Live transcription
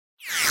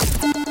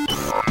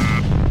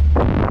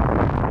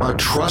a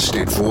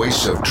trusted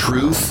voice of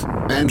truth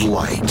and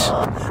light.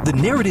 The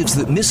narratives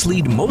that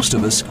mislead most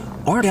of us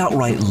aren't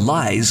outright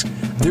lies.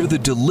 They're the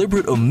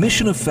deliberate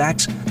omission of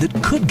facts that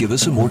could give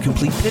us a more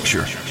complete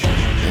picture.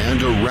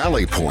 And a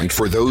rally point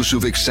for those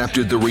who've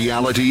accepted the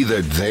reality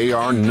that they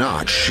are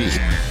not sheep.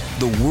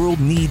 The world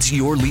needs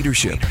your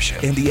leadership,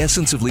 and the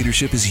essence of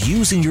leadership is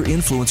using your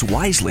influence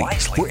wisely,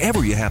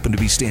 wherever you happen to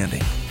be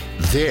standing.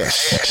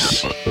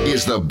 This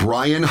is the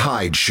Brian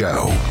Hyde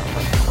Show.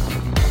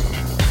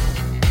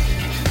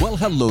 Well,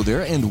 hello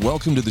there, and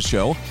welcome to the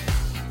show.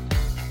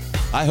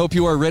 I hope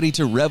you are ready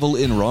to revel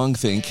in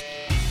wrongthink,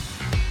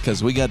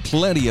 because we got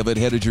plenty of it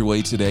headed your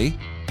way today.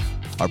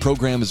 Our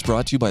program is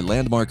brought to you by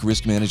Landmark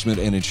Risk Management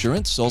and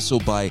Insurance, also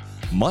by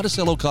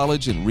Monticello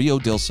College and Rio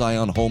del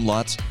Sion Home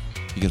Lots.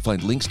 You can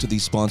find links to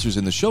these sponsors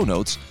in the show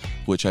notes,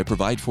 which I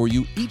provide for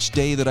you each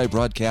day that I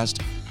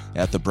broadcast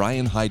at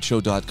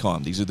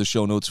thebrianhydeshow.com. These are the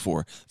show notes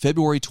for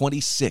February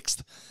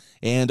 26th.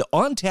 And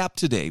on tap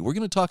today, we're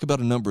going to talk about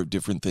a number of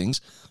different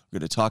things. We're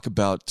going to talk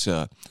about,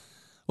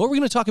 we're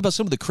going to talk about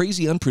some of the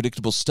crazy,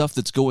 unpredictable stuff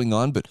that's going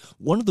on, but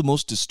one of the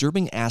most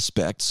disturbing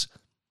aspects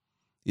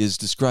is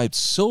described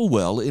so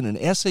well in an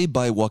essay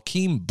by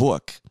Joachim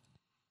Buch.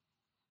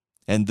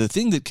 And the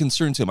thing that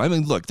concerns him, I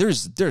mean, look,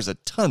 there's a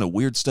ton of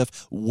weird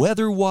stuff,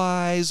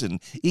 weather-wise and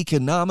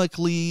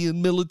economically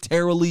and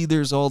militarily.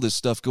 There's all this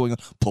stuff going on.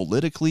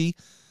 Politically,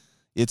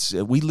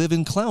 we live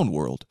in clown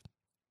world.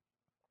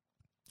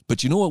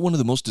 But you know what one of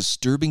the most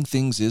disturbing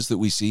things is that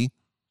we see?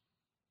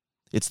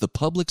 It's the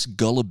public's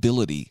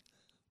gullibility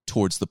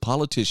towards the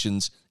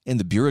politicians and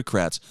the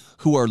bureaucrats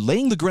who are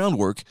laying the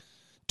groundwork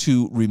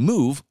to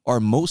remove our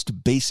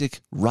most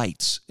basic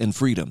rights and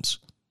freedoms.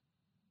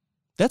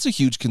 That's a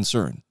huge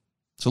concern.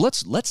 So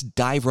let's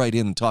dive right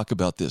in and talk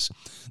about this.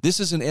 This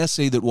is an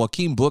essay that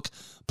Joachim Buch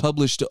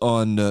published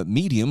on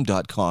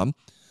Medium.com.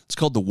 It's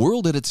called The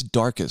World at Its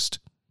Darkest.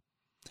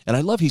 And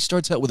I love he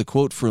starts out with a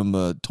quote from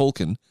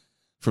Tolkien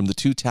from The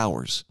Two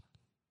Towers.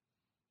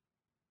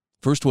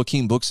 First,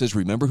 Joachim Buch says,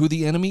 remember who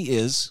the enemy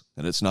is,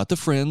 and it's not the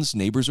friends,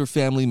 neighbors, or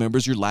family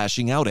members you're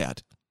lashing out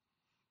at.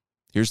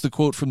 Here's the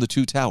quote from The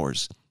Two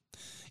Towers.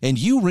 And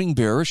you,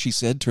 ring-bearer, she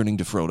said, turning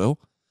to Frodo,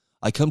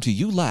 I come to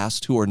you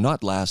last who are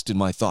not last in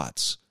my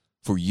thoughts.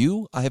 For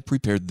you, I have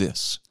prepared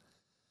this.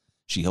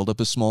 She held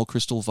up a small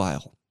crystal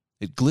vial.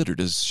 It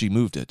glittered as she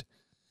moved it,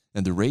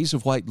 and the rays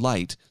of white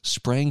light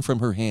sprang from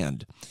her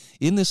hand.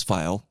 In this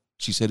vial,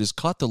 she said, is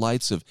caught the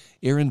lights of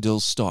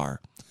Arundel's star.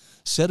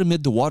 Set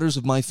amid the waters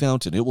of my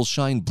fountain, it will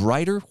shine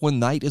brighter when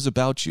night is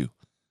about you.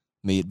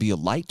 May it be a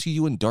light to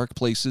you in dark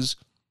places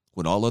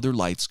when all other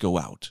lights go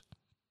out.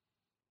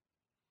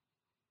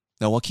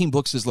 Now, Joachim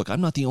Buch says, look,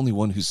 I'm not the only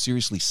one who's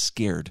seriously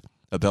scared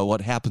about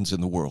what happens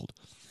in the world.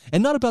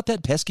 And not about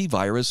that pesky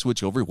virus,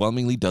 which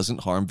overwhelmingly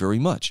doesn't harm very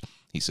much.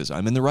 He says,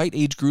 I'm in the right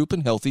age group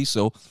and healthy,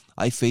 so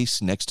I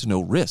face next to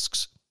no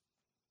risks.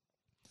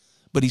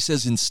 But he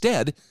says,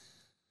 instead,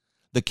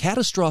 the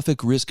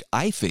catastrophic risk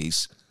I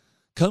face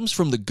comes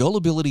from the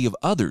gullibility of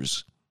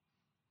others.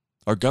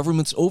 Our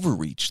government's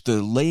overreach,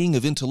 the laying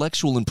of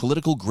intellectual and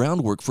political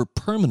groundwork for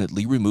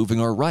permanently removing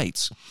our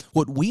rights.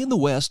 What we in the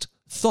West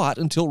thought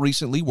until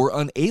recently were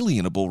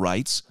unalienable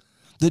rights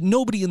that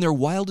nobody in their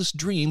wildest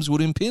dreams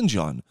would impinge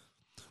on,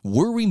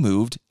 were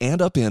removed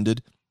and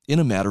upended in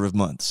a matter of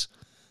months.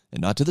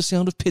 And not to the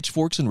sound of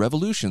pitchforks and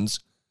revolutions,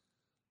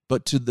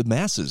 but to the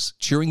masses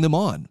cheering them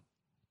on.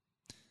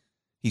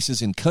 He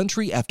says, in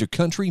country after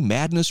country,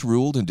 madness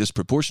ruled and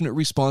disproportionate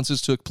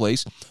responses took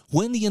place.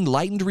 When the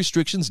enlightened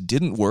restrictions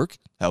didn't work,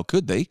 how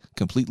could they,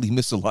 completely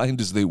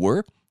misaligned as they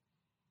were?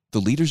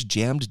 The leaders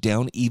jammed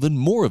down even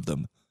more of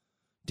them,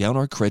 down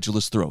our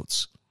credulous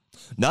throats.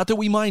 Not that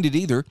we minded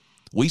either.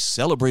 We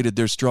celebrated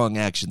their strong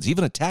actions,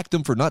 even attacked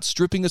them for not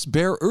stripping us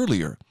bare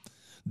earlier.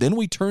 Then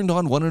we turned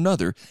on one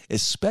another,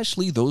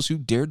 especially those who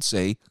dared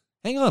say,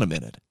 hang on a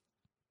minute.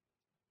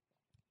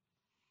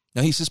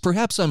 Now he says,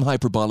 perhaps I'm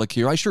hyperbolic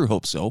here. I sure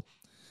hope so.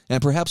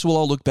 And perhaps we'll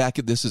all look back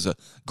at this as a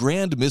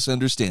grand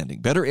misunderstanding.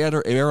 Better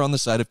err on the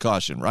side of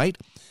caution, right?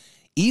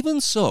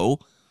 Even so,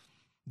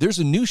 there's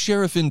a new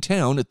sheriff in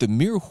town. At the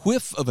mere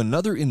whiff of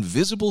another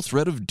invisible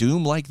threat of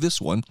doom like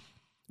this one,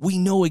 we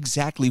know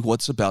exactly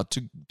what's about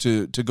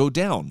to go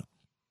down.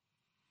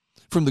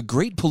 From the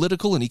great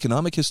political and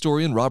economic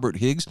historian Robert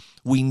Higgs,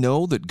 we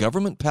know that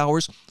government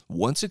powers,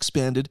 once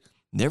expanded,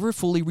 never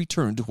fully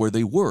returned to where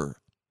they were.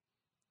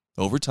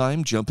 Over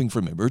time, jumping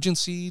from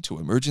emergency to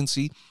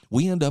emergency,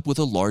 we end up with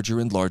a larger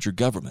and larger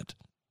government.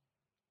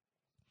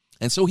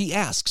 And so he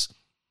asks,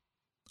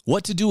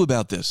 what to do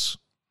about this?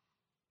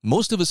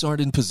 Most of us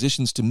aren't in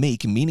positions to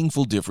make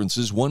meaningful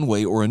differences one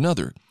way or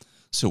another,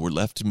 so we're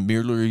left to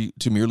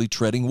merely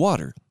treading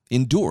water,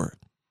 endure.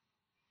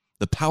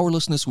 The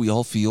powerlessness we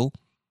all feel,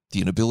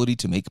 the inability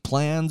to make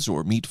plans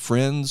or meet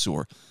friends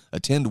or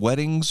attend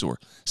weddings or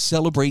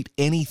celebrate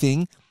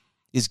anything,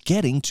 is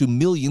getting to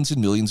millions and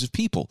millions of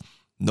people.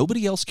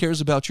 Nobody else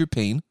cares about your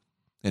pain,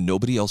 and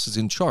nobody else is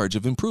in charge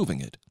of improving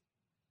it.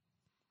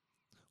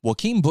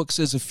 Joachim Buch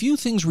says a few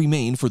things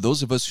remain for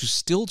those of us who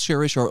still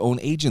cherish our own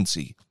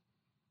agency.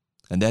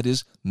 and that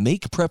is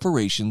make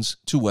preparations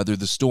to weather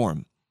the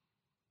storm.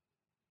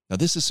 Now,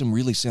 this is some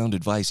really sound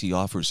advice he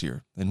offers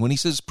here. And when he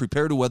says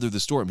prepare to weather the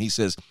storm, he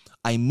says,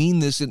 I mean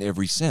this in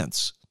every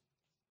sense.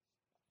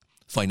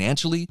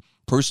 Financially,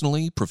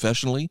 personally,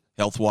 professionally,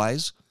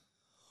 health-wise,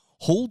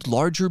 hold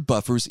larger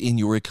buffers in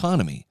your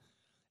economy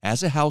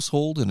as a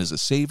household and as a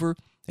saver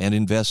and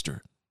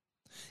investor.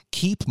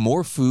 Keep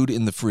more food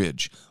in the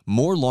fridge,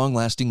 more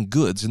long-lasting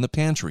goods in the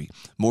pantry,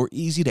 more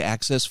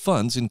easy-to-access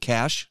funds in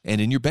cash and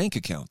in your bank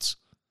accounts.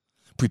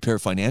 Prepare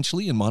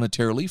financially and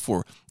monetarily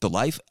for the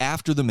life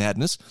after the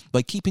madness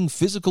by keeping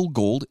physical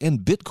gold and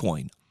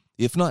Bitcoin.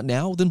 If not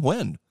now, then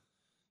when?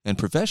 And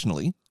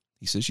professionally,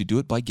 he says you do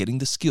it by getting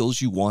the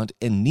skills you want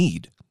and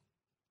need.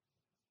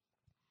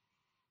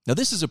 Now,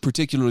 this is a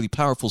particularly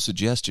powerful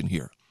suggestion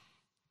here.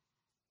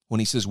 When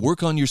he says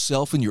work on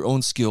yourself and your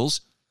own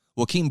skills,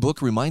 Joachim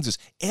Buch reminds us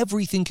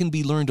everything can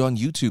be learned on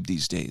YouTube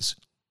these days.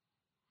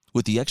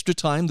 With the extra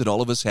time that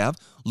all of us have,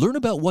 learn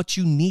about what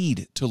you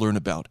need to learn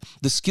about,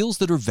 the skills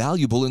that are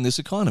valuable in this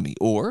economy,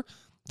 or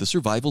the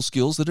survival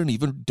skills that an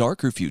even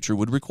darker future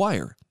would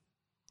require.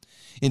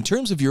 In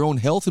terms of your own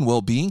health and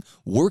well-being,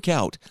 work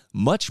out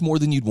much more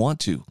than you'd want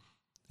to.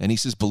 And he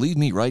says, believe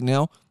me, right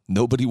now,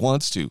 nobody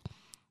wants to.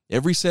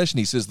 Every session,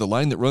 he says, the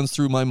line that runs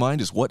through my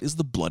mind is, what is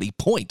the bloody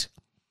point?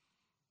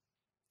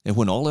 And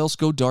when all else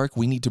go dark,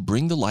 we need to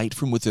bring the light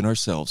from within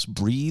ourselves.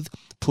 Breathe,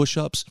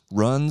 push-ups,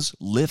 runs,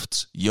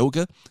 lifts,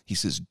 yoga. He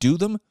says, do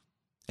them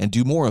and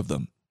do more of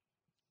them.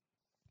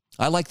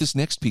 I like this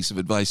next piece of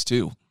advice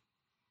too.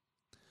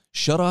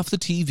 Shut off the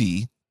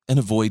TV and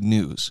avoid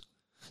news.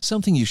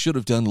 Something you should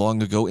have done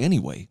long ago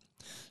anyway.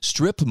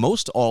 Strip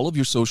most all of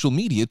your social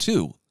media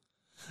too.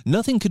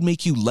 Nothing could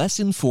make you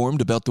less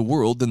informed about the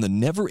world than the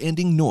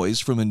never-ending noise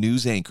from a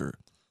news anchor.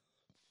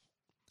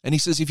 And he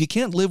says, if you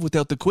can't live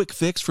without the quick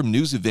fix from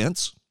news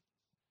events,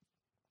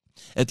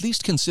 at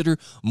least consider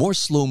more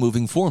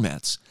slow-moving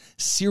formats,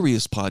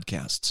 serious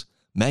podcasts,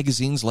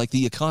 magazines like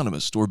The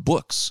Economist, or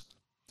books.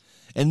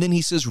 And then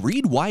he says,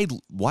 read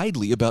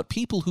widely about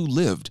people who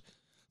lived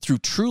through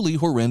truly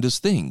horrendous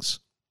things.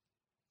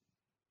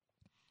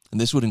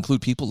 And this would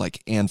include people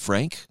like Anne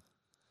Frank,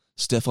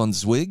 Stefan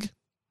Zweig,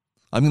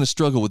 I'm going to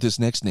struggle with this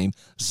next name,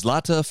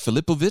 Zlata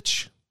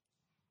Filipovic,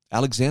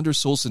 Alexander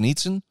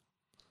Solzhenitsyn.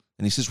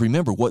 And he says,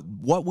 remember,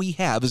 what we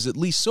have is, at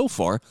least so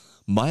far,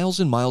 miles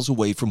and miles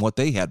away from what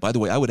they had. By the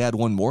way, I would add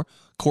one more.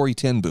 Corrie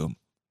ten Boom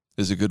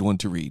is a good one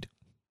to read.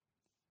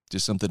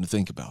 Just something to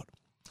think about.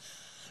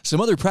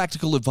 Some other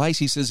practical advice,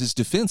 he says, is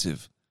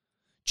defensive.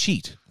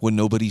 Cheat when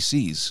nobody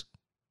sees.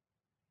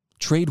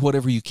 Trade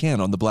whatever you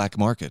can on the black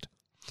market.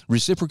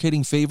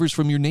 Reciprocating favors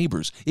from your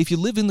neighbors. If you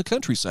live in the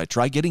countryside,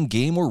 try getting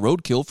game or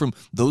roadkill from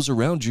those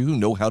around you who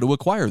know how to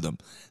acquire them.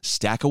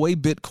 Stack away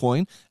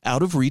Bitcoin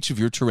out of reach of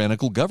your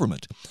tyrannical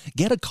government.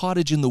 Get a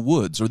cottage in the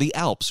woods or the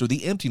Alps or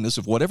the emptiness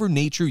of whatever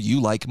nature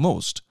you like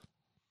most.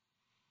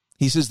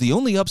 He says the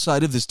only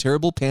upside of this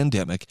terrible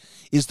pandemic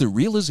is the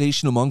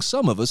realization, among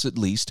some of us at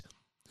least,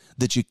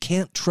 that you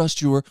can't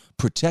trust your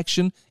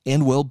protection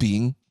and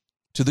well-being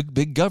to the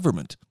big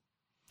government.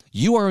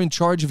 You are in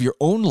charge of your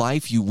own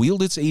life, you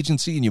wield its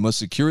agency, and you must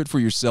secure it for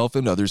yourself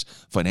and others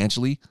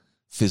financially,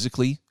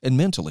 physically, and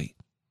mentally.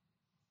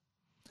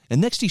 And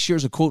next he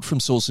shares a quote from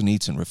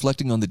Solzhenitsyn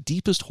reflecting on the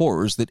deepest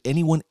horrors that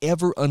anyone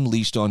ever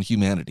unleashed on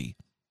humanity.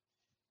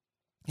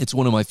 It's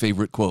one of my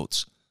favorite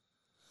quotes.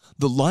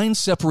 The line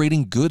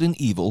separating good and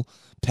evil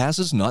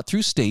passes not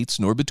through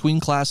states, nor between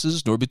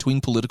classes, nor between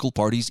political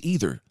parties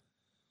either,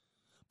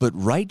 but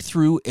right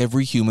through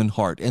every human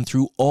heart and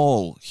through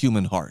all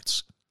human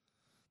hearts.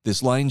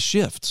 This line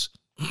shifts.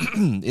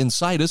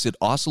 Inside us, it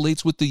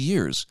oscillates with the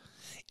years.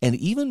 And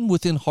even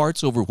within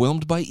hearts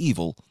overwhelmed by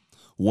evil,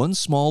 one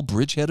small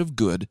bridgehead of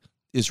good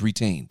is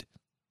retained.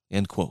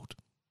 End quote.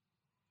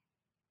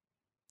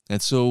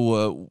 And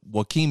so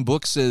Joachim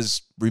Buch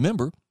says,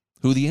 remember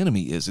who the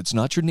enemy is. It's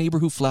not your neighbor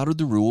who flouted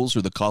the rules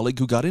or the colleague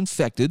who got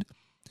infected.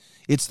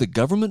 It's the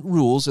government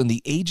rules and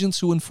the agents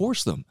who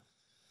enforce them.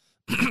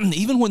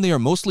 Even when they are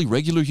mostly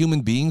regular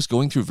human beings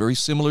going through very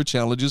similar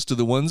challenges to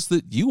the ones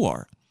that you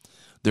are.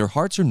 Their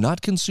hearts are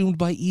not consumed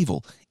by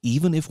evil,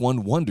 even if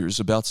one wonders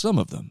about some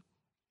of them.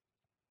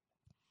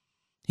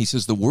 He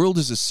says the world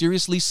is a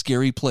seriously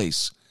scary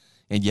place,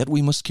 and yet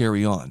we must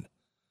carry on.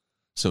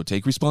 So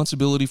take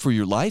responsibility for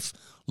your life,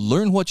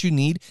 learn what you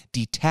need,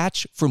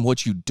 detach from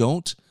what you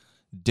don't,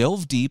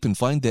 delve deep and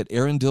find that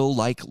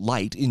Arundel-like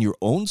light in your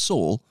own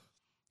soul,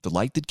 the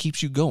light that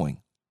keeps you going,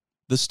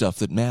 the stuff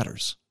that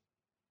matters.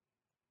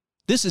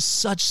 This is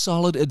such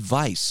solid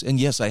advice. And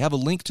yes, I have a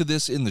link to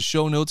this in the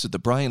show notes at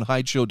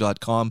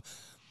thebrianhydeshow.com.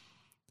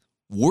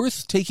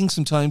 Worth taking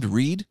some time to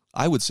read,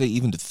 I would say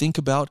even to think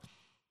about,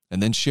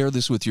 and then share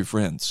this with your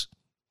friends.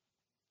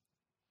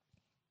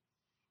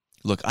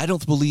 Look, I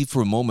don't believe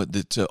for a moment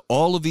that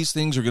all of these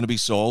things are going to be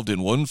solved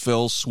in one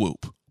fell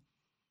swoop.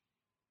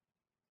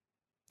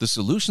 The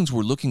solutions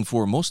we're looking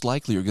for most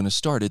likely are going to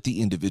start at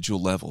the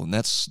individual level, and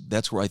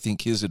that's where I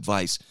think his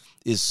advice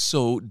is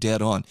so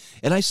dead on.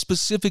 And I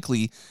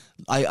specifically,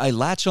 I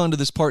latch onto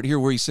this part here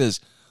where he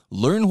says,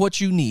 learn what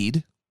you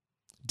need,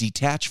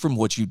 detach from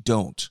what you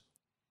don't.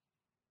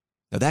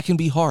 Now, that can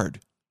be hard.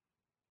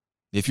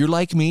 If you're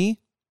like me,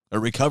 a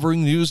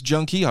recovering news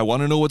junkie, I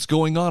want to know what's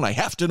going on. I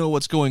have to know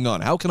what's going on.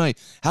 How can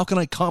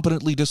I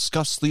competently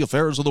discuss the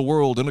affairs of the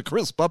world in a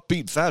crisp,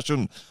 upbeat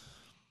fashion?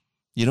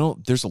 You know,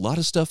 there's a lot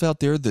of stuff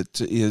out there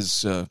that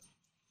is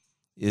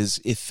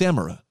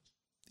ephemera.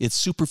 It's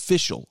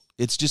superficial.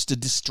 It's just a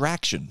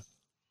distraction.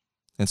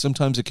 And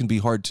sometimes it can be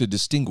hard to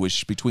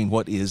distinguish between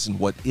what is and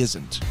what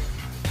isn't.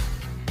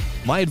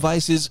 My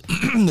advice is,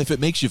 if it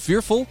makes you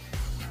fearful,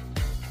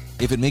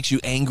 if it makes you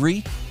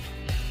angry,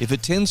 if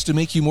it tends to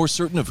make you more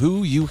certain of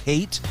who you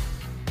hate,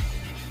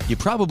 you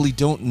probably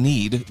don't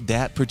need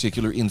that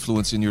particular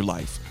influence in your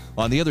life.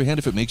 On the other hand,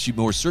 if it makes you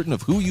more certain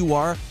of who you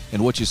are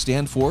and what you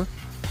stand for,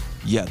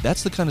 yeah,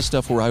 that's the kind of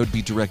stuff where I would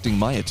be directing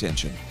my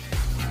attention.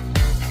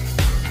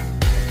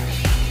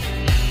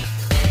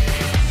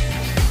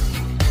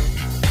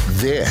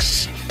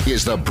 This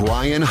is The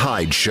Brian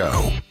Hyde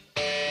Show.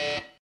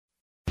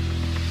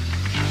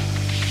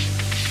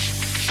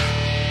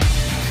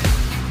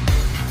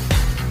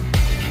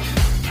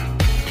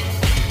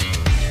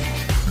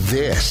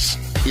 This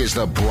is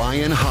The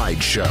Brian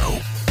Hyde Show.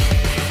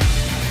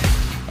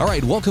 All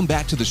right, welcome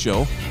back to the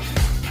show.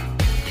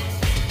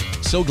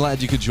 So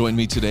glad you could join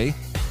me today.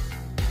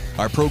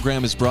 Our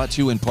program is brought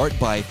to you in part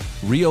by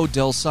Rio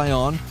del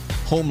Sion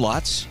Home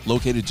Lots,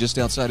 located just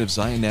outside of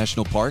Zion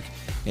National Park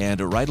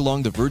and right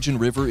along the Virgin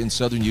River in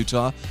southern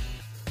Utah.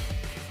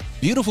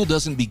 Beautiful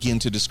doesn't begin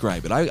to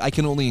describe it. I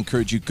can only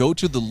encourage you, go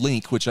to the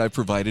link which I've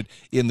provided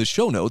in the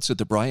show notes at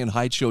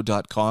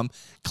thebrianhydeshow.com.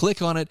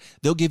 Click on it.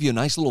 They'll give you a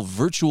nice little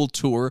virtual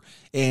tour.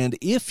 And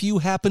if you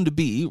happen to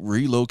be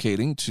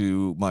relocating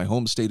to my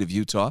home state of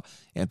Utah,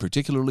 and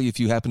particularly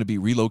if you happen to be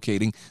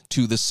relocating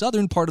to the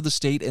southern part of the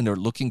state and are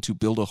looking to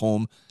build a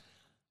home,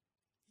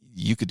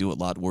 you could do a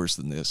lot worse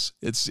than this.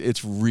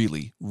 It's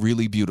really,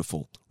 really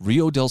beautiful.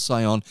 Rio del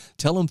Sion,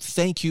 tell them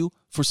thank you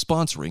for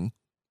sponsoring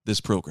this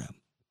program.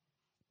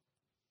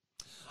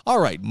 All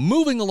right,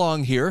 moving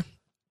along here,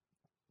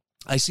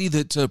 I see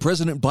that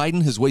President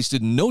Biden has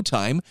wasted no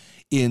time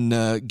in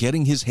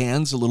getting his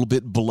hands a little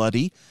bit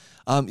bloody.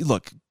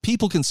 Look,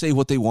 people can say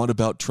what they want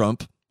about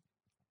Trump,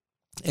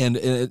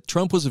 and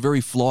Trump was a very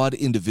flawed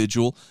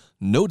individual,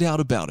 no doubt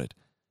about it.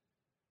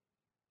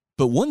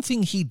 But one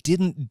thing he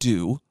didn't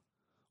do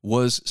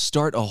was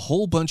start a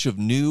whole bunch of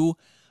new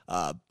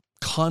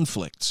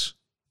conflicts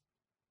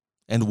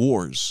and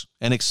wars,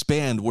 and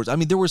expand wars. I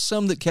mean, there were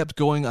some that kept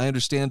going. I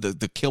understand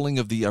the killing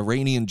of the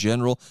Iranian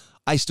general.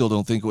 I still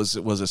don't think it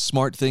was a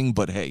smart thing,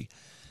 but hey,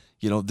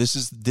 you know, this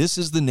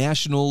is the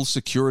national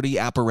security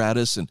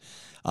apparatus, and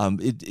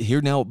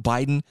here now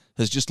Biden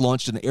has just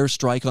launched an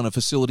airstrike on a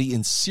facility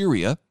in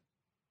Syria.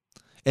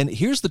 And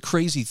here's the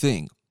crazy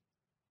thing.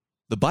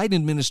 The Biden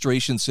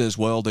administration says,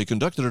 well, they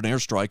conducted an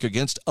airstrike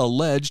against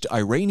alleged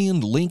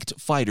Iranian-linked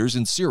fighters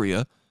in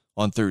Syria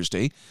on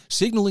Thursday,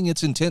 signaling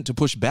its intent to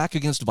push back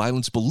against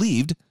violence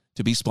believed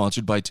to be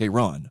sponsored by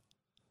Tehran.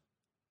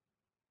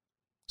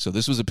 So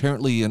this was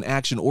apparently an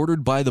action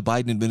ordered by the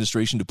Biden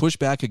administration to push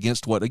back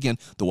against what, again,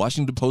 the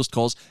Washington Post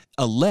calls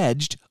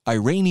alleged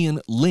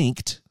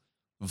Iranian-linked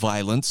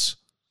violence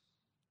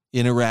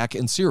in Iraq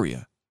and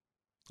Syria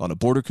on a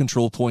border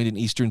control point in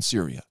eastern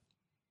Syria.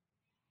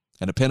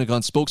 And a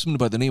Pentagon spokesman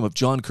by the name of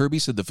John Kirby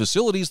said the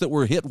facilities that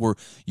were hit were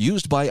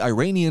used by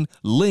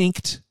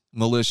Iranian-linked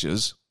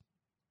militias.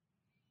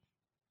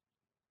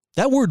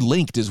 That word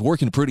linked is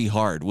working pretty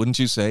hard, wouldn't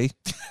you say?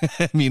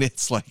 I mean,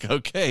 it's like,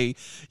 okay,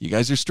 you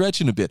guys are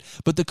stretching a bit.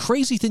 But the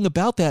crazy thing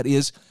about that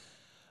is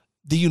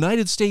the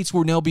United States,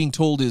 we're now being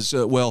told is,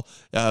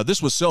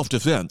 this was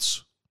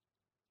self-defense.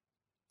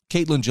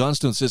 Caitlin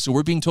Johnstone says, so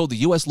we're being told the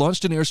U.S.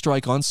 launched an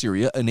airstrike on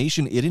Syria, a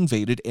nation it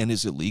invaded and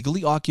is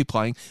illegally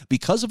occupying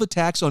because of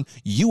attacks on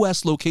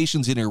U.S.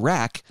 locations in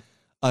Iraq,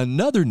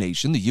 another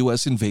nation the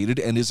U.S. invaded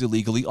and is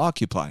illegally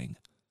occupying.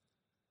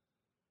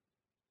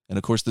 And,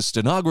 of course, the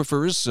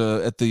stenographers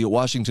at the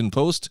Washington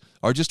Post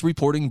are just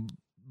reporting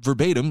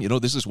verbatim, you know,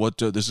 this is what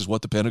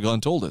the Pentagon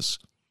told us.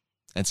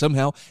 And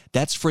somehow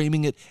that's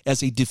framing it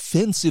as a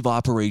defensive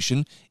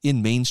operation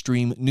in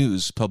mainstream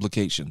news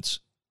publications.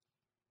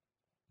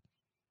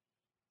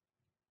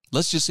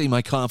 Let's just say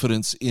my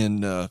confidence in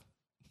the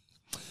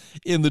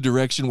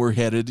direction we're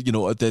headed, you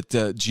know, at that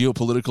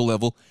geopolitical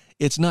level,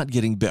 it's not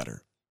getting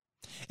better.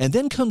 And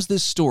then comes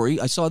this story,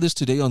 I saw this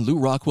today on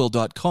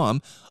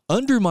LouRockwell.com,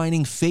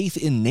 undermining faith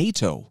in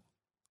NATO,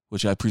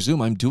 which I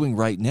presume I'm doing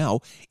right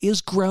now,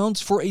 is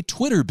grounds for a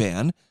Twitter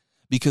ban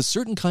because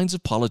certain kinds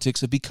of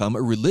politics have become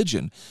a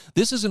religion.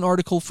 This is an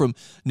article from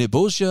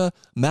Nebojsa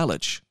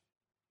Malic.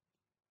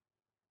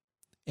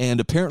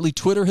 And apparently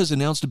Twitter has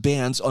announced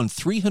bans on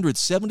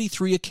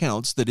 373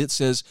 accounts that it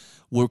says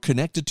were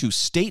connected to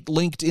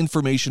state-linked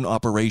information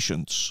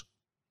operations.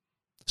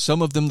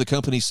 Some of them, the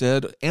company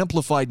said,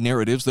 amplified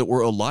narratives that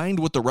were aligned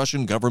with the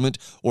Russian government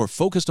or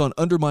focused on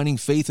undermining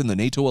faith in the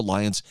NATO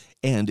alliance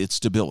and its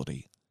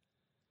stability.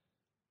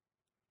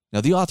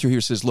 Now, the author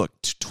here says, look,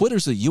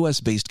 Twitter's a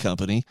U.S.-based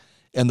company,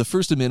 and the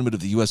First Amendment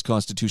of the U.S.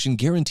 Constitution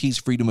guarantees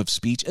freedom of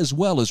speech as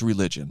well as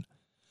religion.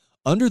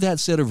 Under that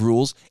set of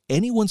rules,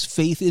 anyone's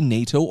faith in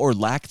NATO or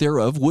lack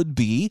thereof would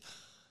be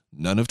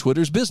none of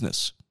Twitter's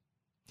business.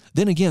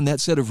 Then again, that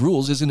set of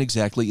rules isn't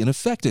exactly in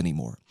effect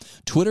anymore.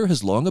 Twitter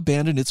has long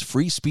abandoned its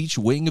free speech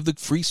wing of the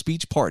free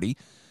speech party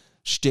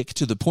shtick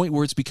to the point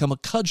where it's become a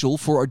cudgel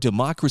for our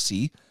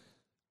democracy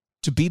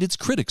to beat its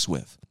critics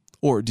with.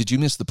 Or did you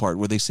miss the part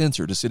where they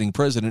censored a sitting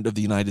president of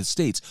the United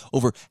States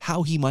over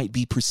how he might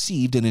be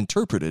perceived and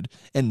interpreted,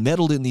 and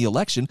meddled in the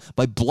election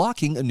by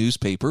blocking a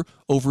newspaper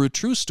over a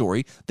true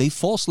story they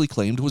falsely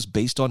claimed was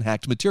based on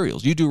hacked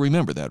materials? You do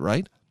remember that,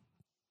 right?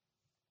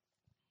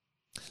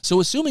 So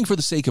assuming for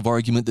the sake of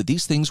argument that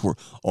these things were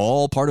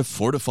all part of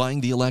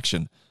fortifying the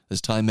election, as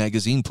Time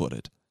magazine put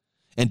it,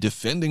 and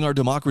defending our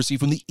democracy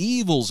from the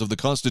evils of the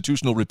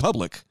constitutional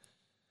republic,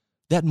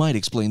 that might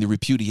explain the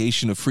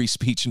repudiation of free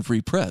speech and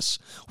free press,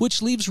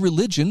 which leaves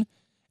religion,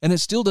 and it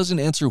still doesn't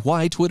answer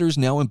why Twitter is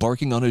now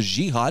embarking on a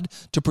jihad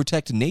to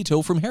protect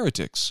NATO from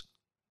heretics.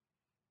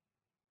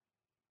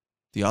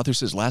 The author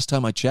says, last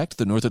time I checked,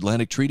 the North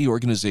Atlantic Treaty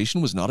Organization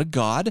was not a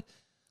god,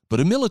 but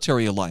a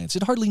military alliance.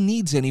 It hardly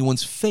needs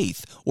anyone's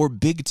faith or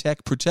big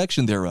tech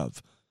protection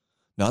thereof.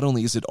 Not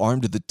only is it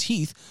armed to the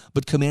teeth,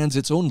 but commands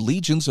its own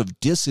legions of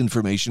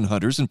disinformation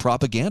hunters and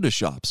propaganda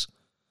shops.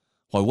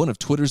 Why, one of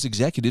Twitter's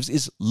executives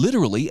is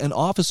literally an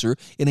officer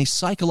in a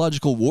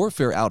psychological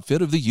warfare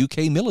outfit of the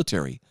UK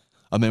military,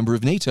 a member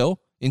of NATO,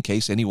 in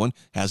case anyone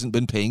hasn't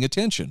been paying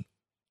attention.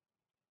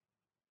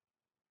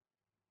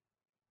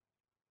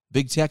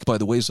 Big tech, by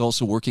the way, is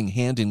also working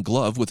hand in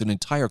glove with an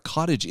entire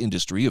cottage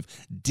industry of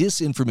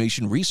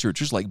disinformation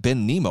researchers like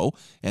Ben Nemo,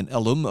 an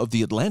alum of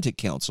the Atlantic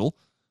Council,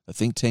 a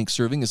think tank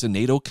serving as a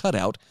NATO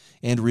cutout,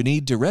 and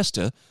René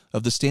DiResta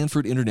of the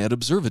Stanford Internet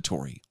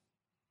Observatory.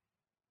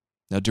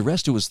 Now,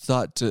 DiResta was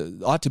thought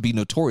ought to be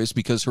notorious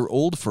because her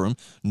old firm,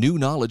 New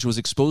Knowledge, was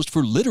exposed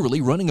for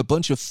literally running a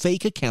bunch of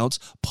fake accounts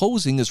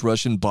posing as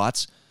Russian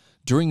bots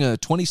during a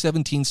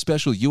 2017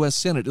 special U.S.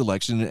 Senate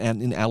election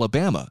in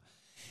Alabama.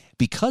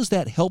 Because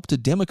that helped a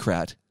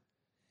Democrat,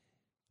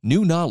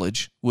 New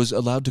Knowledge was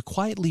allowed to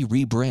quietly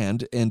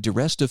rebrand, and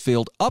DiResta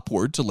failed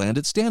upward to land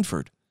at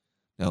Stanford.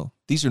 Now,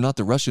 these are not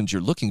the Russians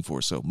you're looking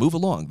for, so move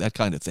along, that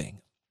kind of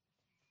thing.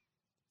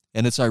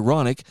 And it's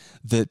ironic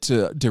that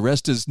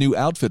DiResta's new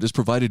outfit has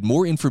provided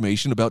more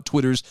information about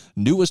Twitter's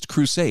newest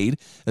crusade,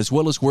 as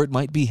well as where it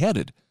might be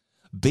headed.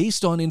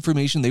 Based on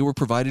information they were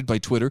provided by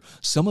Twitter,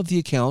 some of the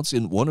accounts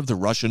in one of the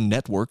Russian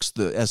networks,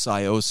 the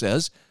SIO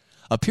says,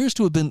 appears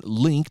to have been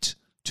linked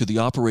to the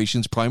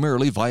operations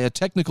primarily via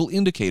technical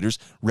indicators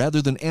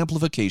rather than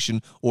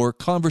amplification or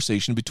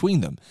conversation between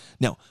them.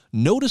 Now,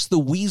 notice the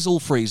weasel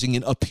phrasing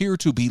in appear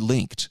to be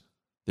linked.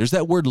 There's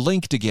that word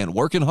linked again,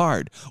 working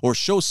hard, or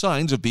show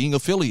signs of being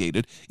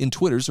affiliated in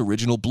Twitter's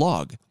original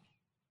blog.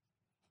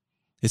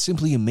 It's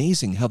simply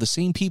amazing how the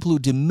same people who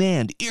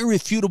demand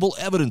irrefutable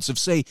evidence of,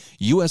 say,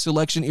 U.S.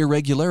 election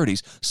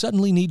irregularities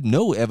suddenly need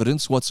no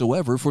evidence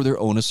whatsoever for their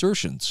own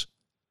assertions.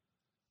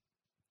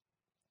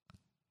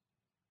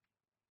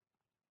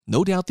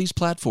 No doubt these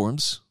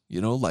platforms,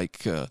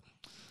 like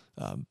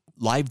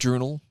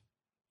LiveJournal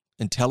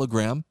and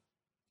Telegram,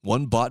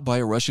 one bought by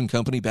a Russian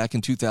company back in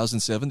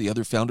 2007, the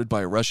other founded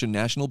by a Russian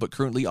national but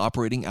currently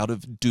operating out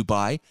of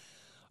Dubai,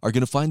 are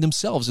going to find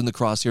themselves in the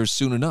crosshairs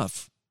soon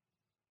enough.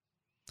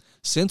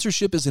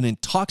 Censorship is an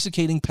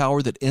intoxicating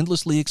power that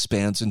endlessly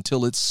expands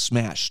until it's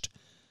smashed.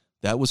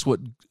 That was what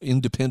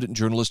independent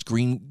journalist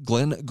Glenn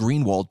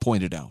Greenwald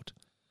pointed out,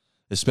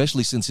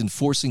 especially since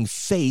enforcing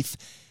faith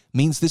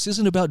means this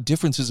isn't about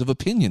differences of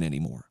opinion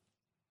anymore.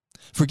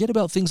 Forget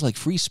about things like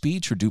free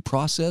speech or due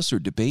process or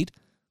debate.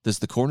 That's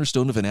the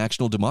cornerstone of an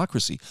actual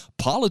democracy.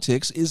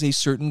 Politics is a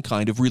certain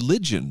kind of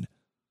religion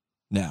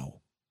now.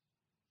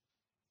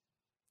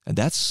 And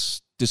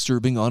that's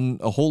disturbing on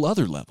a whole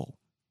other level.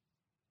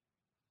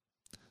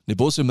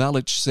 Nebojsa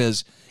Malic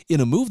says, in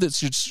a move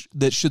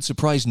that should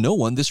surprise no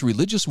one, this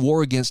religious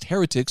war against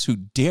heretics who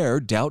dare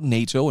doubt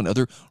NATO and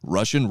other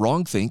Russian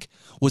wrongthink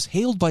was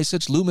hailed by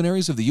such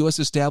luminaries of the U.S.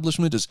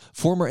 establishment as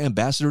former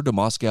ambassador to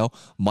Moscow,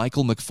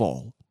 Michael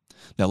McFaul.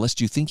 Now,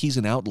 lest you think he's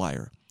an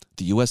outlier,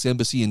 the U.S.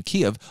 Embassy in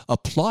Kiev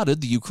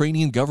applauded the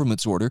Ukrainian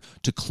government's order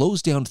to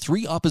close down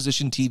 3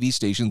 opposition TV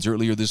stations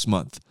earlier this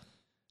month.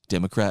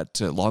 Democrat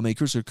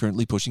lawmakers are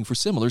currently pushing for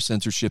similar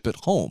censorship at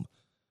home.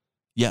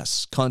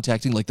 Yes,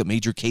 contacting like the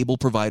major cable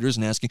providers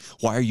and asking,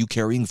 why are you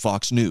carrying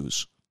Fox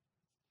News?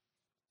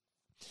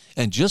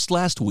 And just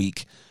last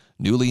week,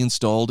 newly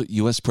installed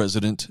U.S.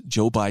 President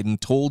Joe Biden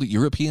told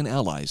European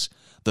allies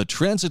the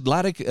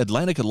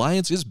Transatlantic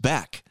Alliance is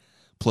back,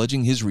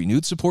 pledging his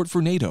renewed support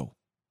for NATO.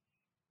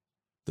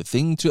 The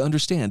thing to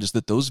understand is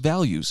that those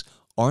values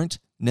aren't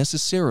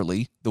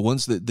necessarily, the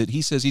ones that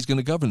he says he's going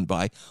to govern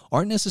by,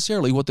 aren't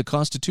necessarily what the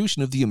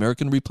Constitution of the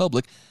American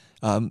Republic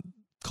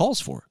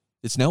calls for.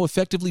 It's now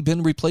effectively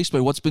been replaced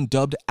by what's been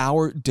dubbed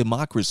our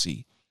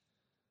democracy.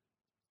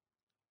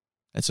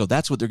 And so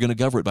that's what they're going to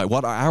govern it by,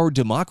 what our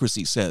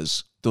democracy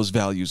says those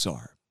values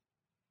are.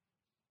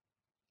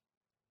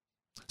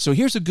 So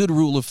here's a good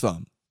rule of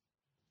thumb.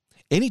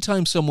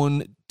 Anytime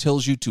someone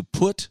tells you to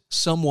put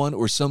someone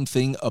or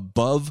something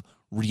above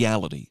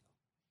reality.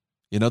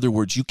 In other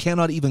words, you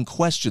cannot even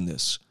question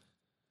this.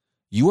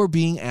 You are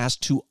being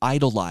asked to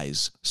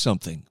idolize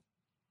something.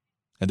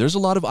 And there's a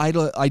lot of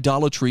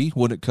idolatry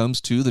when it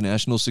comes to the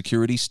national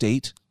security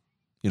state.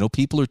 You know,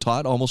 people are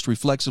taught almost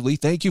reflexively,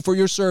 thank you for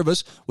your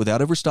service,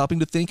 without ever stopping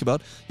to think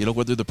about,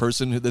 whether the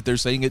person that they're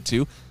saying it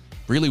to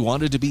really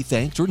wanted to be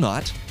thanked or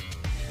not.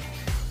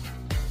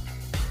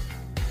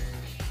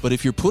 But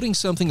if you're putting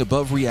something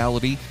above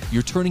reality,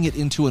 you're turning it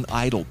into an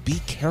idol. Be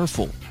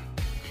careful.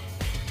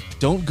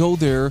 Don't go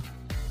there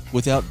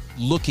without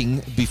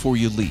looking before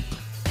you leap.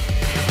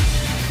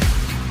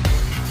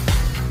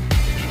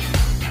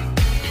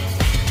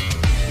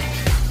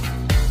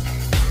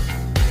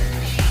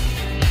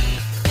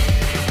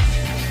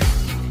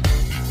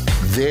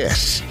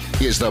 This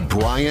is The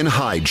Brian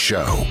Hyde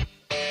Show.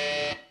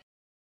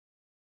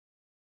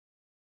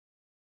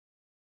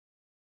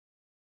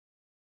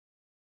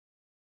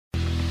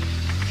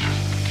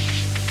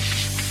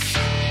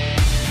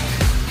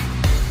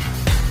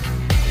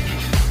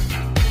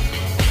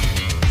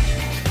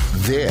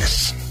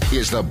 This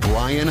is The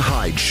Brian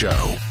Hyde Show.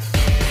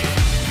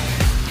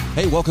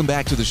 Hey, welcome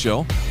back to the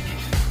show.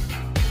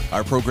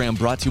 Our program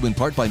brought to you in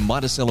part by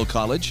Monticello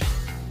College.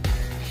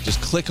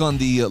 Just click on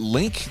the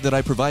link that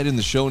I provide in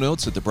the show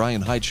notes at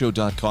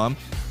thebrianhydeshow.com.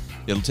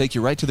 It'll take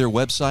you right to their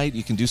website.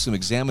 You can do some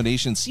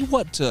examinations, see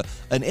what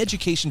an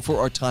education for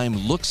our time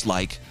looks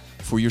like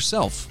for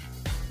yourself.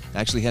 I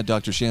actually had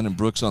Dr. Shannon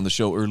Brooks on the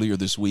show earlier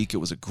this week. It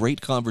was a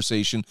great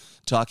conversation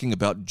talking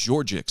about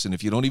Georgix. And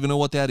if you don't even know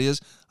what that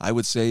is, I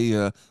would say,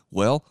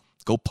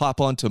 go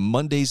pop on to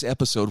Monday's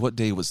episode. What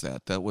day was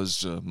that? That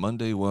was,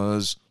 Monday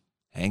was,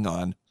 hang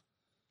on.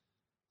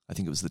 I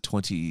think it was the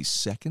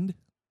 22nd?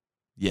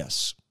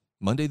 Yes,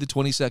 Monday the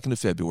 22nd of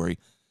February.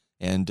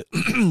 And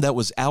that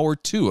was hour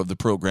 2 of the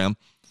program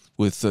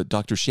with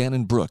Dr.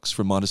 Shannon Brooks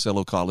from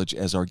Monticello College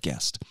as our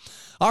guest.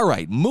 All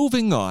right,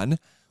 moving on.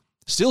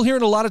 Still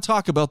hearing a lot of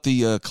talk about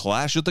the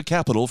clash at the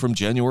Capitol from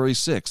January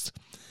 6th.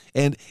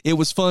 And it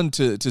was fun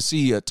to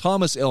see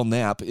Thomas L.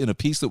 Knapp in a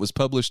piece that was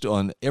published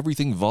on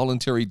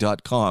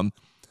everythingvoluntary.com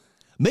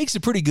makes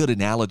a pretty good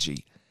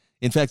analogy.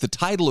 In fact, the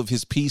title of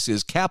his piece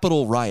is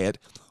Capitol Riot,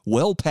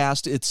 Well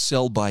Past Its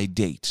Sell-By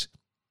Date.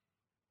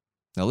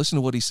 Now listen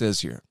to what he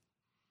says here.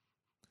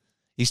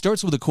 He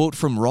starts with a quote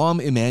from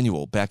Rahm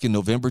Emanuel back in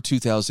November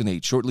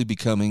 2008, shortly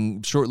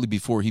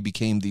before he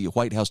became the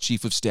White House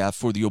Chief of Staff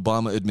for the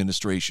Obama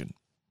administration.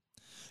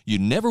 You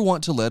never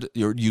want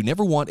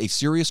a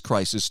serious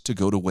crisis to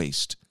go to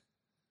waste.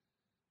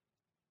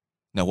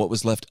 Now, what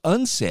was left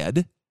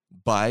unsaid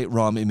by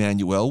Rahm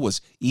Emanuel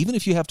was, even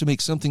if you have to make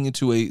something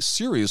into a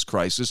serious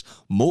crisis,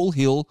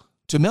 molehill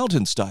to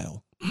mountain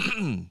style.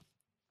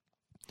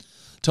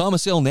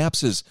 Thomas L. Knapp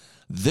says,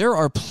 there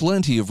are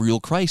plenty of real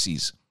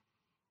crises.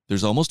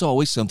 There's almost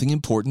always something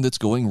important that's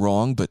going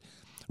wrong, but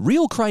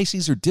real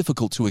crises are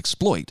difficult to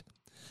exploit.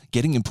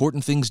 Getting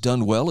important things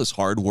done well is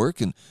hard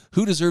work, and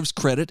who deserves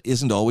credit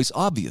isn't always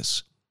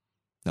obvious.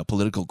 Now,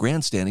 political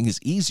grandstanding is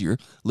easier,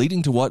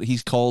 leading to what he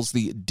calls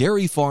the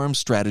dairy farm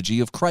strategy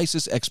of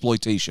crisis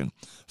exploitation.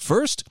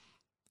 First,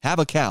 have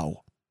a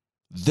cow.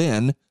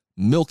 Then,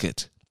 milk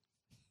it.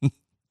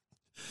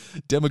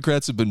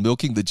 Democrats have been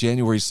milking the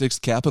January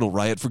 6th Capitol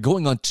riot for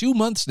going on 2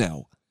 months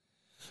now.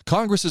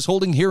 Congress is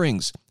holding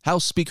hearings.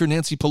 House Speaker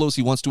Nancy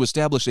Pelosi wants to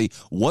establish a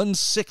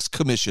 1-6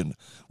 commission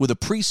with a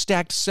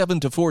pre-stacked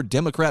 7-4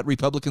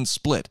 Democrat-Republican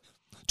split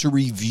to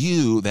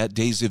review that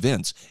day's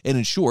events and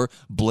ensure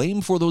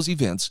blame for those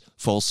events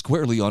falls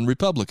squarely on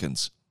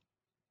Republicans.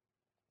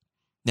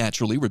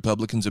 Naturally,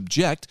 Republicans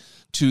object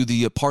to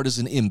the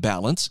partisan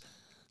imbalance.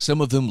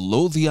 Some of them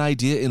loathe the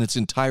idea in its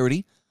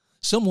entirety.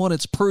 Some want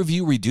its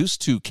purview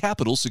reduced to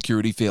Capitol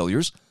security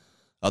failures.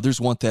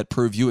 Others want that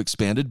purview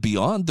expanded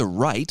beyond the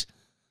right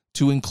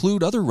to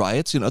include other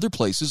riots in other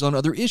places on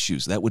other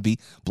issues. That would be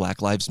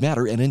Black Lives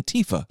Matter and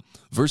Antifa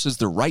versus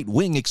the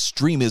right-wing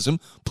extremism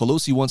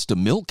Pelosi wants to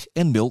milk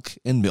and milk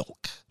and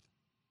milk.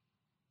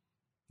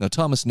 Now,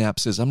 Thomas Knapp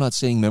says, I'm not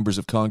saying members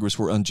of Congress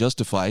were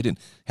unjustified in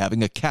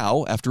having a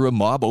cow after a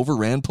mob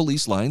overran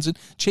police lines and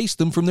chased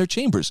them from their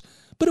chambers,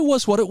 but it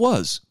was what it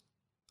was,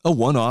 a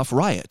one-off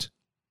riot.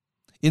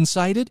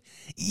 Incited?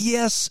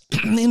 Yes,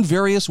 in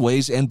various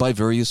ways and by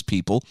various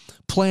people.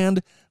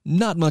 Planned?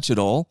 Not much at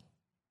all,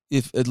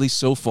 if at least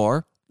so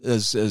far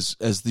as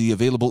the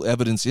available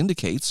evidence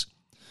indicates.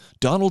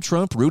 Donald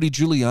Trump, Rudy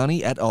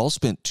Giuliani et al.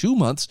 Spent 2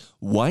 months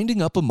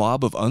winding up a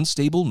mob of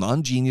unstable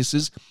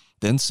non-geniuses,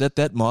 then set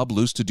that mob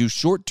loose to do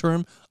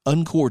short-term,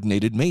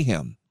 uncoordinated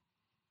mayhem.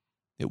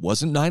 It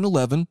wasn't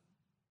 9/11.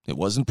 It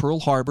wasn't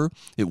Pearl Harbor.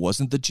 It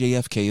wasn't the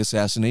JFK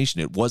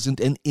assassination. It wasn't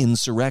an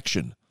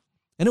insurrection.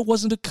 And it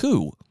wasn't a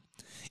coup.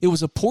 It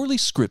was a poorly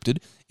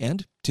scripted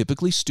and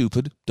typically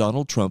stupid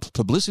Donald Trump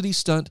publicity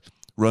stunt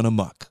run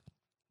amok.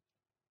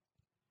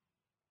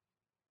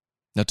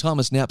 Now,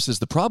 Thomas Knapp says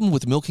the problem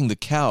with milking the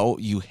cow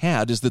you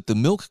had is that the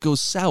milk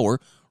goes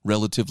sour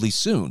relatively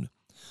soon.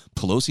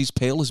 Pelosi's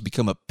pail has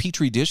become a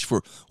petri dish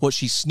for what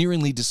she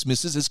sneeringly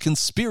dismisses as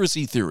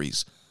conspiracy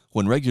theories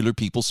when regular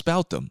people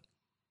spout them.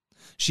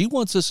 She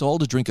wants us all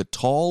to drink a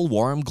tall,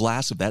 warm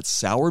glass of that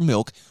sour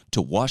milk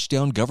to wash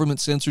down government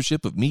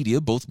censorship of media,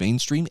 both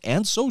mainstream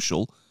and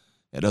social,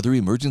 and other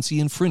emergency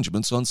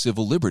infringements on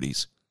civil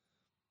liberties.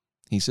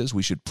 He says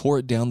we should pour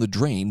it down the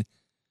drain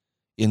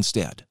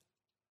instead.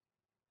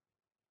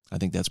 I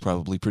think that's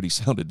probably pretty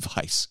sound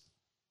advice.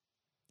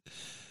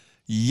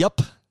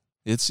 Yep,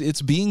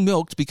 it's being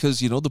milked because,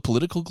 the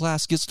political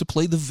class gets to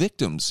play the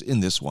victims in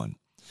this one.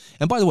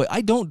 And by the way,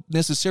 I don't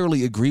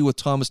necessarily agree with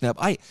Thomas Knapp.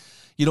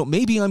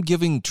 Maybe I'm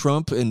giving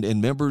Trump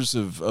and members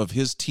of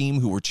his team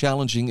who were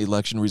challenging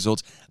election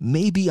results,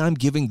 maybe I'm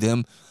giving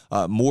them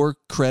more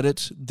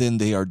credit than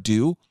they are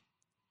due.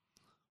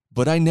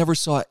 But I never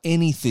saw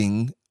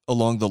anything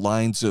along the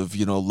lines of,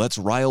 let's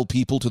rile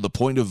people to the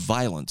point of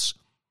violence.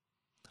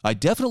 I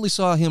definitely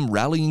saw him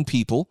rallying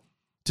people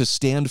to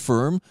stand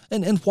firm,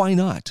 and why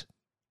not?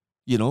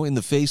 In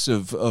the face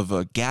of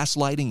a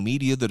gaslighting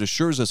media that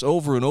assures us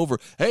over and over,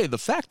 hey, the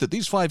fact that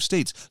these 5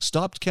 states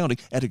stopped counting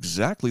at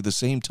exactly the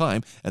same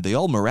time, and they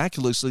all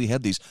miraculously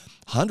had these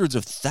hundreds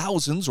of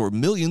thousands or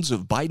millions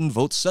of Biden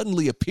votes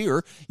suddenly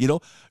appear,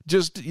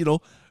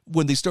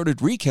 when they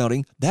started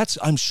recounting,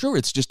 I'm sure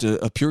it's just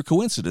a pure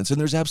coincidence, and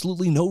there's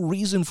absolutely no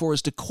reason for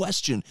us to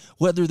question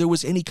whether there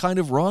was any kind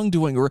of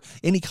wrongdoing or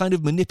any kind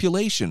of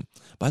manipulation.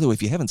 By the way,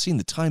 if you haven't seen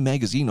the Time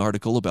magazine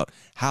article about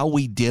how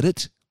we did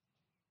it,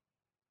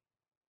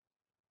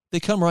 they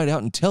come right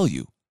out and tell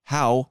you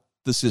how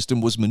the system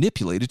was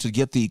manipulated to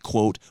get the,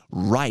 quote,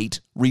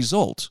 right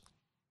result.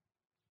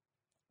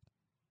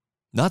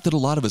 Not that a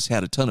lot of us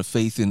had a ton of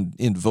faith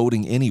in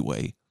voting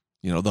anyway,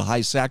 the high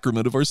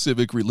sacrament of our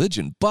civic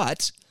religion,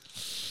 but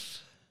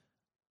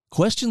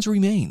questions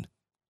remain.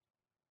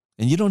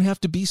 And you don't have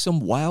to be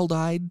some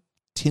wild-eyed,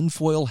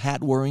 tinfoil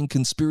hat-wearing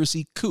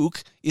conspiracy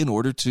kook in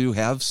order to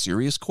have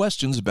serious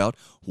questions about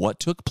what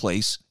took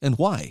place and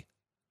why.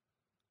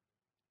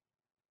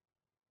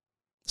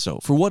 So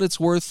for what it's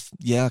worth,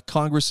 yeah,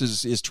 Congress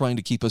is trying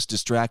to keep us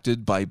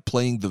distracted by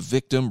playing the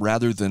victim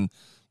rather than,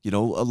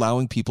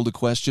 allowing people to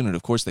question. And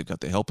of course, they've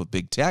got the help of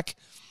big tech.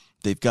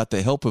 They've got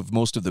the help of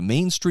most of the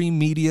mainstream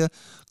media.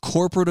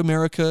 Corporate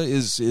America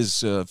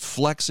is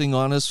flexing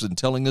on us and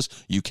telling us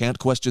you can't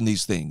question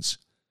these things.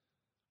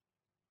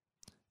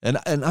 And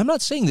I'm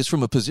not saying this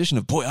from a position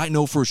of, boy, I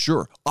know for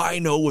sure. I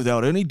know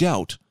without any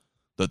doubt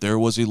that there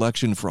was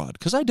election fraud,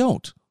 because I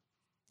don't.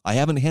 I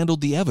haven't handled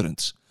the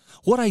evidence.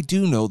 What I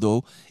do know,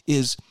 though,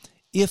 is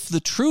if the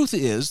truth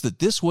is that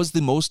this was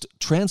the most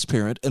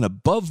transparent and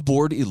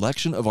above-board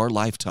election of our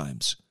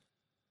lifetimes,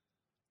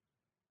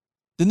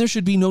 then there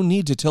should be no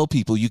need to tell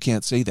people you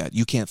can't say that,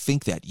 you can't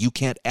think that, you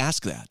can't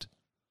ask that.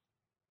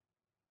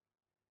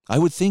 I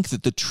would think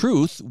that the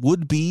truth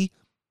would be,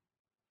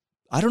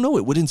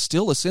 it would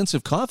instill a sense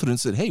of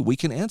confidence that, hey, we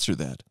can answer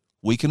that.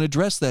 We can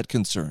address that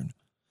concern.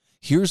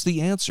 Here's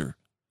the answer.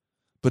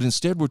 But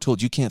instead we're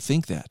told you can't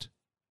think that.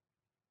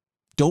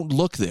 Don't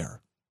look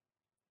there.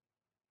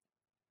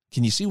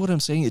 Can you see what I'm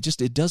saying?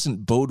 It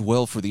doesn't bode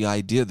well for the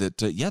idea that,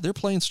 they're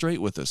playing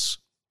straight with us.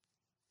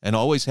 And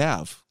always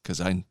have, because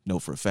I know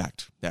for a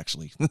fact,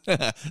 actually,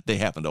 they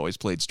haven't always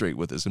played straight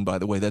with us. And by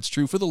the way, that's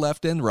true for the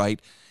left and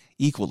right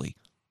equally.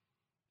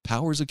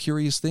 Power is a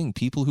curious thing.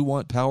 People who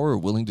want power are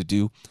willing to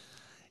do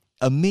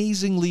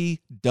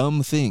amazingly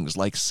dumb things,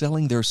 like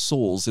selling their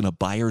souls in a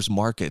buyer's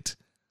market.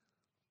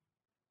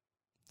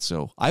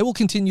 So I will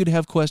continue to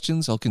have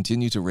questions. I'll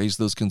continue to raise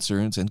those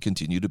concerns and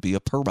continue to be a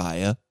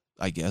pariah,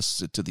 I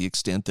guess, to the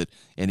extent that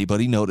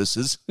anybody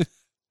notices.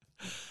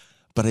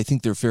 But I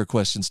think they're fair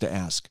questions to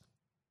ask.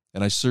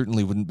 And I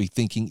certainly wouldn't be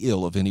thinking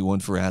ill of anyone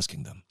for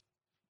asking them.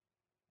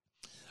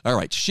 All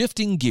right,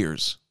 shifting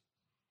gears.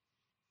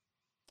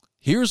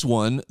 Here's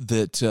one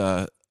that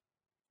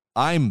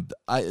I'm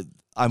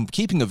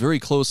keeping a very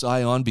close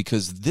eye on,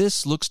 because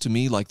this looks to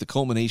me like the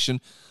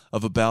culmination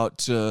of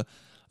about,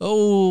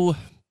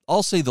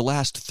 I'll say the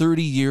last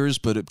 30 years,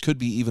 but it could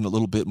be even a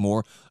little bit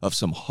more, of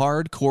some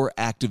hardcore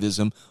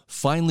activism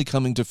finally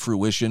coming to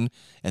fruition,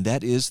 and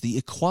that is the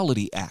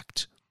Equality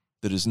Act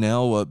that is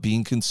now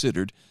being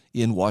considered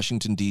in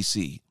Washington,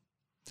 D.C.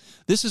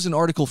 This is an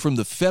article from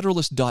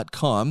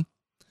thefederalist.com.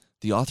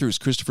 The author is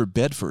Christopher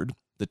Bedford.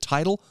 The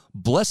title,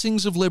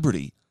 Blessings of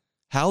Liberty,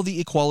 How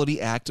the Equality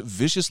Act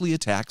Viciously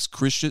Attacks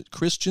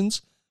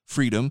Christians,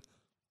 Freedom,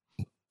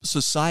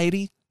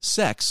 Society,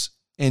 Sex,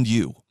 and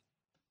You.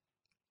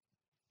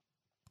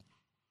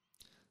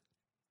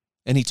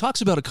 And he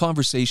talks about a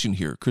conversation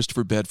here.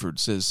 Christopher Bedford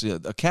says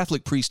a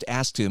Catholic priest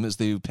asked him as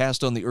they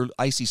passed on the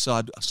icy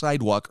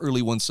sidewalk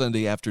early one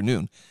Sunday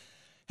afternoon,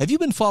 "Have you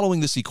been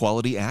following this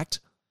Equality Act?"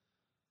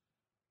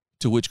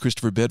 To which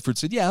Christopher Bedford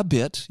said, "Yeah, a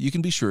bit. You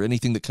can be sure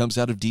anything that comes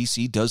out of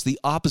D.C. does the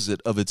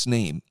opposite of its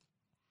name."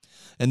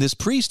 And this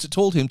priest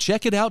told him,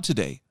 "Check it out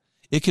today.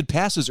 It could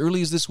pass as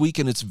early as this week,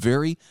 and it's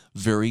very,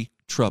 very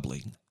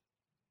troubling."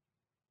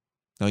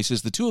 Now, he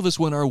says, the two of us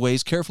went our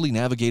ways, carefully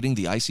navigating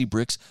the icy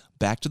bricks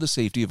back to the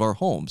safety of our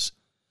homes.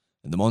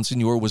 And the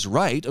Monsignor was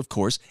right, of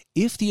course.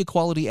 If the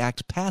Equality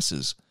Act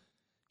passes,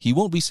 he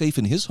won't be safe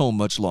in his home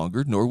much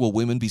longer, nor will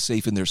women be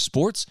safe in their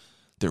sports,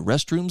 their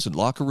restrooms and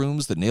locker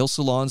rooms, the nail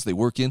salons they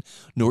work in,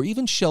 nor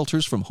even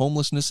shelters from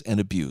homelessness and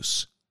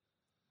abuse.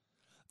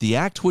 The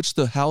act, which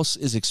the House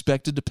is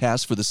expected to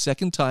pass for the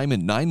second time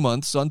in 9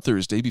 months on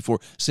Thursday before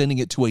sending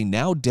it to a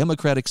now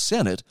Democratic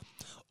Senate,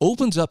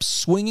 opens up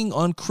swinging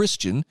on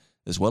Christian,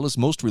 as well as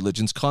most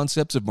religions'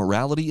 concepts of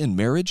morality in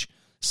marriage,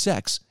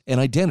 sex, and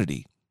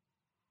identity.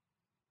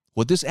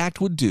 What this act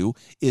would do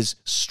is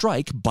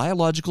strike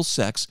biological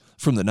sex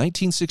from the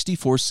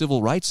 1964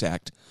 Civil Rights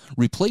Act,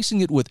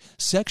 replacing it with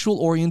sexual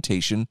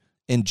orientation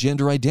and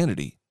gender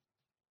identity.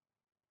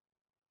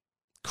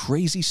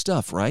 Crazy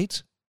stuff,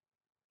 right?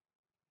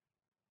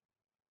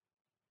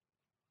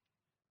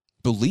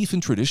 Belief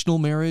in traditional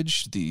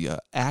marriage, the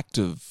act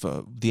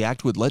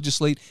would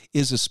legislate,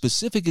 is a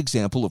specific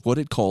example of what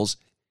it calls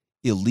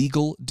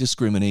illegal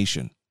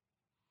discrimination.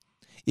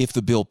 If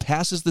the bill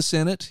passes the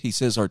Senate, he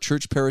says our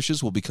church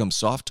parishes will become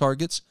soft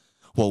targets,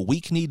 while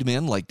weak-kneed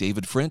men like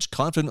David French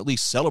confidently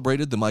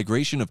celebrated the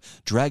migration of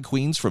drag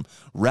queens from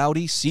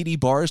rowdy, seedy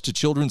bars to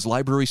children's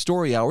library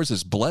story hours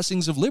as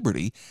blessings of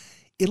liberty.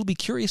 It'll be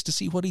curious to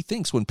see what he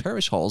thinks when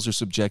parish halls are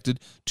subjected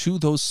to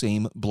those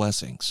same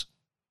blessings.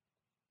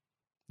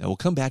 Now, we'll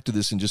come back to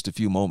this in just a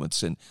few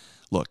moments. And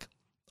look,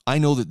 I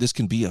know that this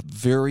can be a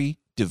very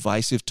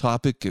divisive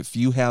topic. If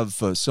you have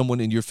someone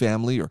in your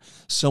family or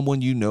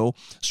someone you know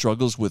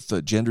struggles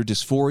with gender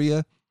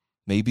dysphoria,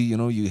 maybe,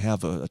 you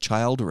have a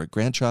child or a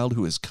grandchild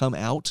who has come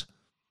out,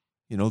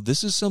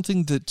 this is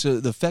something that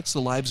affects the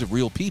lives of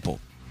real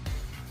people.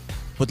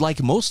 But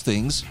like most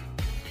things,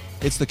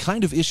 it's the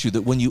kind of issue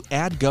that when you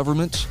add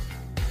government,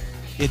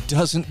 it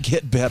doesn't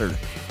get better.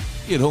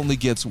 It only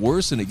gets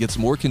worse, and it gets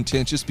more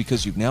contentious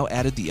because you've now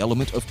added the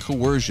element of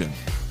coercion.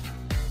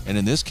 And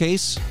in this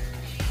case,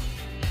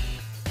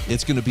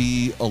 it's going to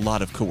be a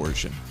lot of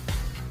coercion.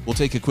 We'll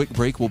take a quick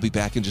break. We'll be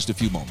back in just a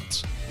few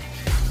moments.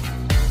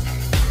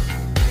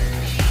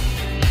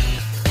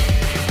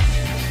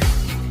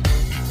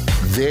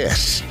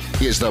 This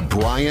is The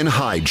Brian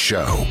Hyde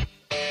Show.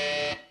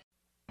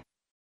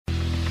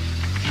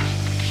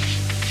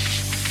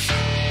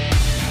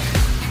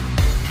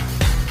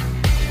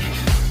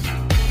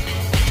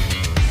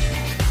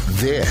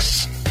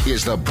 This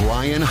is The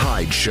Brian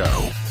Hyde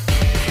Show.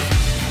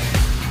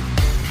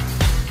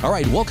 All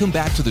right, welcome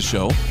back to the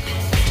show.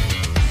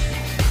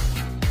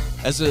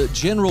 As a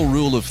general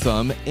rule of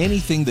thumb,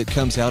 anything that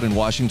comes out in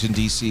Washington,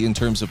 D.C. in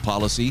terms of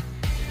policy,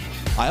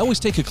 I always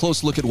take a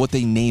close look at what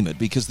they name it,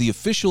 because the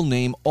official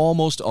name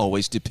almost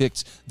always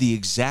depicts the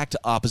exact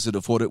opposite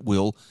of what it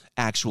will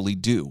actually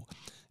do.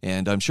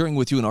 And I'm sharing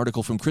with you an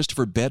article from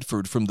Christopher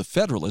Bedford from The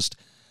Federalist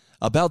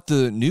about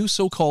the new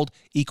so-called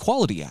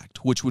Equality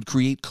Act, which would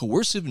create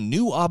coercive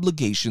new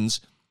obligations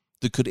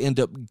that could end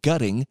up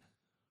gutting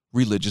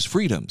religious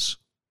freedoms.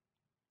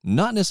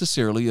 Not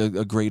necessarily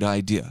a great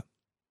idea.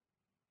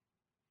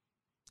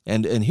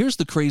 And here's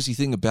the crazy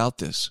thing about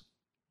this.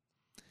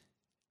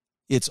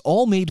 It's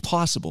all made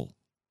possible,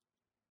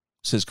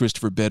 says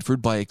Christopher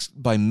Bedford,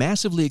 by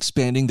massively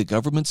expanding the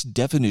government's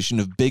definition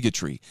of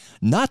bigotry.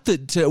 Not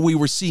that we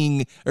were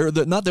seeing,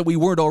 not that we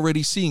weren't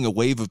already seeing a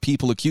wave of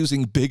people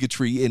accusing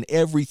bigotry in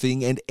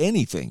everything and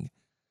anything.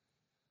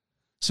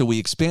 So we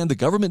expand the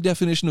government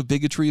definition of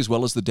bigotry as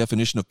well as the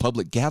definition of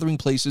public gathering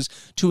places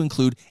to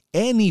include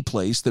any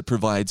place that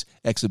provides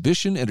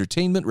exhibition,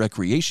 entertainment,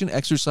 recreation,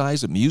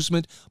 exercise,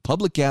 amusement,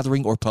 public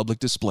gathering, or public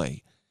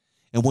display.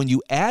 And when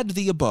you add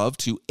the above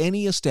to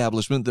any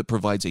establishment that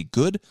provides a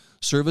good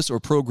service or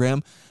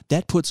program,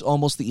 that puts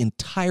almost the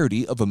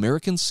entirety of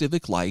American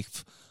civic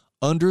life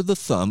under the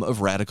thumb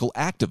of radical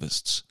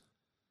activists.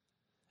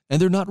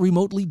 And they're not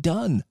remotely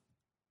done.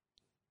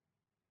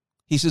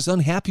 He says,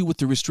 unhappy with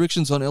the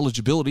restrictions on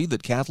eligibility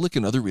that Catholic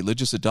and other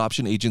religious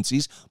adoption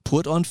agencies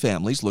put on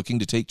families looking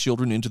to take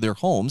children into their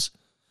homes,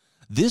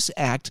 this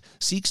act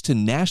seeks to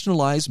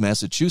nationalize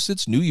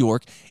Massachusetts, New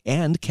York,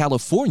 and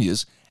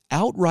California's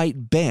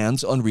outright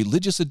bans on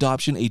religious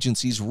adoption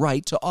agencies'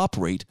 right to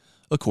operate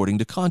according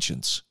to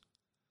conscience.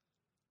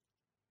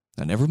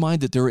 Now, never mind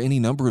that there are any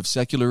number of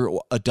secular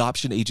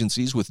adoption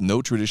agencies with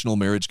no traditional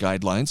marriage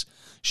guidelines.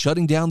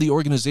 Shutting down the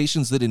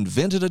organizations that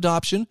invented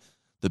adoption,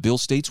 the bill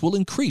states will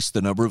increase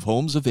the number of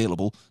homes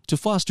available to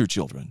foster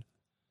children.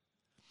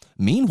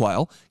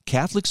 Meanwhile,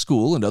 Catholic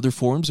school and other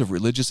forms of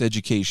religious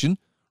education,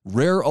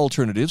 rare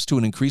alternatives to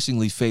an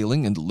increasingly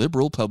failing and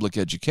liberal public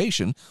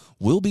education,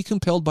 will be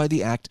compelled by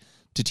the act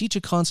to teach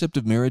a concept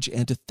of marriage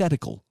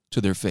antithetical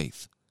to their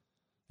faith,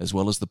 as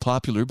well as the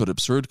popular but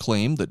absurd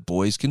claim that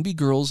boys can be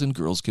girls and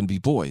girls can be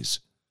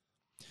boys.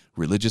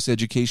 Religious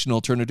education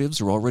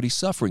alternatives are already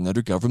suffering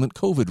under government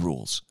COVID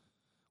rules,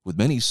 with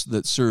many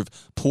that serve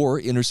poor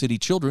inner-city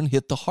children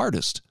hit the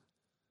hardest.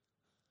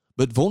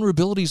 But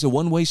vulnerability is a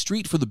one-way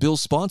street for the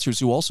bill's sponsors,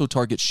 who also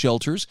target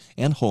shelters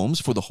and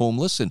homes for the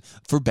homeless and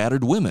for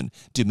battered women,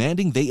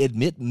 demanding they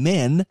admit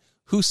men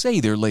who say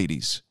they're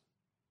ladies.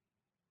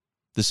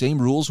 The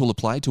same rules will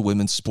apply to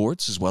women's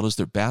sports as well as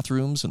their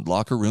bathrooms and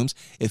locker rooms,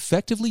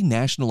 effectively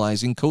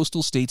nationalizing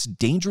coastal states'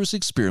 dangerous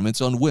experiments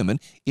on women,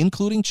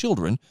 including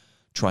children,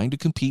 trying to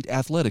compete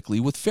athletically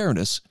with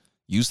fairness,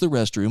 use the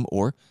restroom,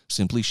 or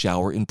simply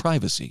shower in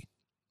privacy.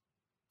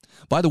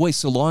 By the way,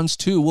 salons,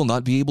 too, will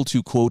not be able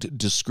to, quote,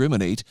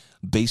 discriminate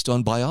based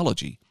on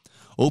biology,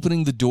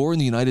 opening the door in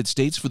the United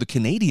States for the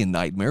Canadian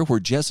nightmare where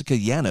Jessica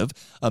Yaniv,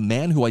 a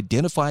man who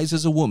identifies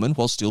as a woman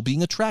while still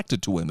being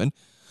attracted to women,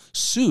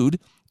 sued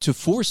to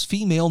force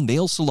female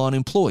nail salon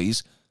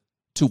employees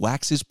to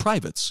wax his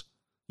privates.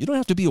 You don't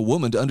have to be a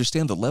woman to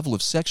understand the level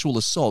of sexual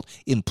assault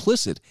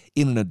implicit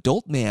in an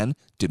adult man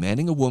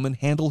demanding a woman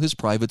handle his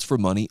privates for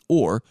money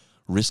or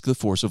risk the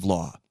force of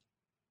law.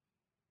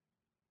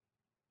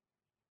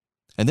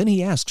 And then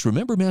he asks,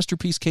 remember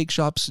Masterpiece Cake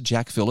Shop's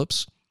Jack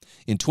Phillips?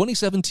 In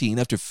 2017,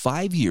 after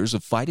 5 years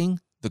of fighting,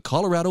 the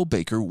Colorado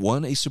baker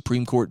won a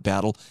Supreme Court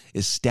battle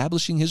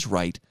establishing his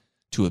right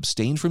to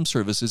abstain from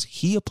services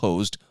he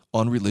opposed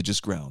on religious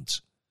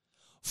grounds.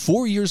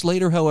 4 years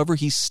later, however,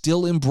 he's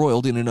still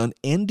embroiled in an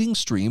unending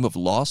stream of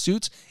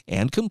lawsuits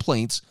and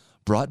complaints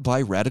brought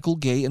by radical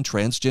gay and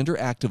transgender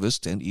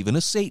activists and even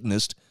a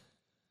Satanist.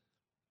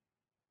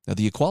 Now,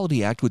 the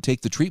Equality Act would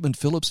take the treatment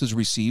Phillips has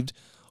received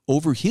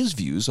over his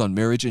views on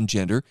marriage and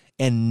gender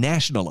and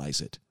nationalize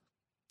it.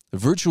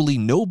 Virtually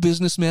no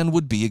businessman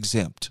would be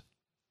exempt.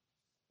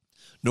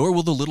 Nor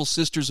will the Little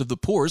Sisters of the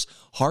Poor's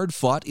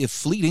hard-fought, if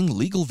fleeting,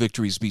 legal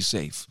victories be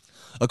safe.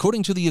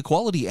 According to the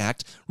Equality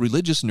Act,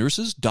 religious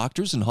nurses,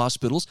 doctors, and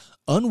hospitals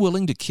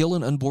unwilling to kill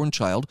an unborn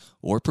child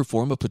or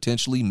perform a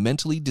potentially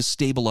mentally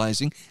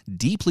destabilizing,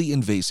 deeply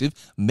invasive,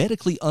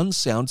 medically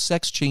unsound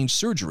sex change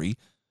surgery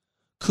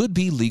could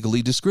be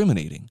legally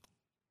discriminating.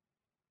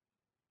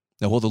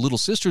 Now, while the Little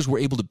Sisters were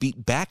able to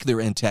beat back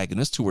their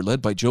antagonists, who were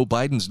led by Joe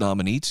Biden's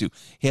nominee to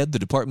head the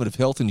Department of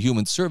Health and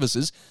Human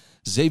Services,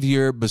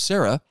 Xavier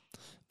Becerra,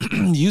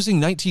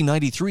 using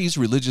 1993's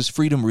Religious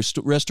Freedom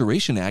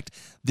Restoration Act,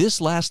 this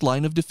last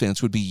line of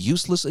defense would be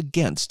useless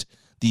against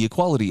the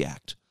Equality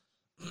Act.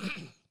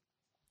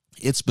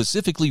 It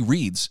specifically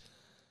reads,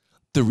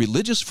 the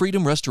Religious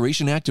Freedom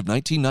Restoration Act of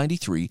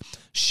 1993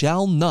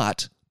 shall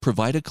not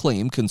provide a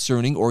claim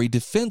concerning or a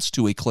defense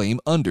to a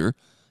claim under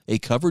a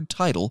covered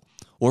title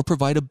or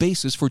provide a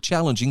basis for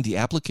challenging the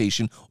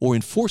application or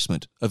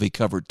enforcement of a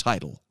covered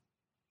title.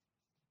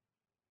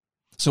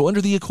 So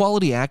under the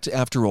Equality Act,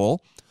 after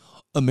all,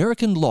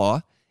 American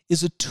law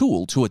is a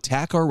tool to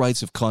attack our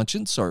rights of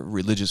conscience, our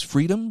religious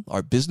freedom,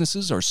 our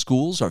businesses, our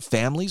schools, our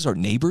families, our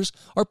neighbors,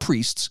 our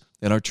priests,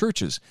 and our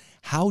churches.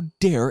 How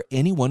dare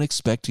anyone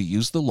expect to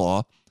use the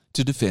law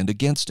to defend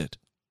against it?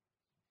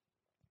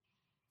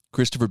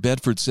 Christopher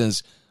Bedford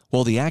says,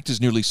 while the act is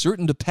nearly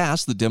certain to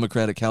pass the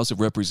Democratic House of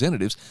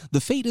Representatives,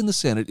 the fate in the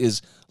Senate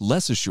is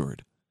less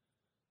assured.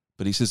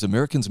 But he says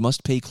Americans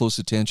must pay close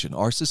attention.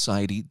 Our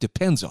society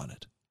depends on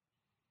it.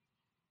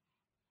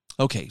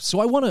 Okay, so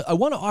I want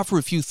to offer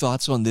a few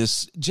thoughts on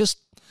this. Just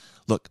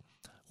look,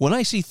 when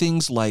I see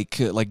things like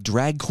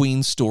Drag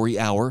Queen Story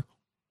Hour,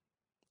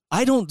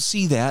 I don't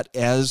see that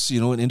as,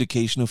 an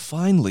indication of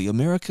finally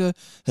America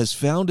has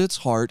found its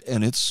heart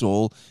and its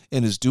soul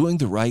and is doing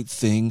the right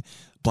thing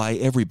by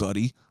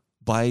everybody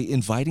by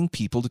inviting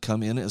people to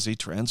come in as a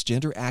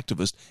transgender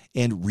activist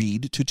and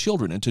read to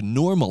children and to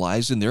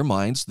normalize in their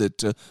minds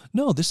that,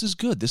 no, this is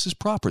good, this is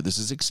proper, this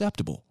is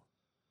acceptable.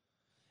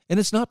 And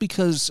it's not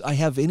because I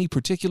have any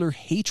particular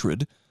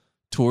hatred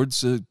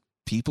towards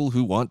people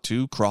who want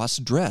to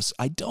cross-dress.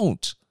 I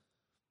don't.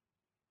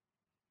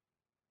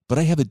 But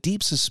I have a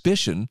deep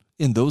suspicion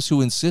in those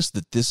who insist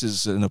that this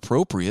is an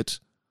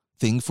appropriate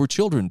thing for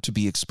children to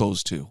be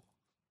exposed to.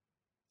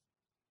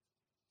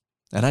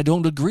 And I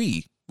don't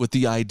agree with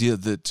the idea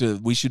that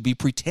we should be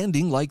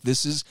pretending like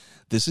this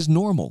is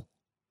normal.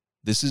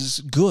 This is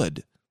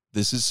good.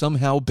 This is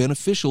somehow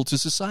beneficial to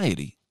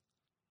society.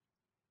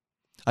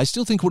 I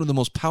still think one of the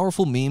most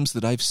powerful memes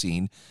that I've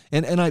seen,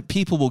 and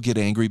people will get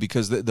angry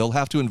because they'll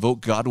have to invoke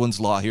Godwin's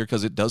law here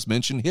because it does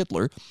mention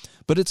Hitler,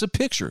 but it's a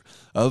picture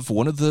of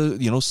one of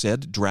the,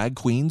 said drag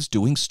queens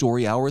doing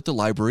story hour at the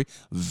library,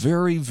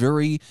 very,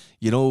 very,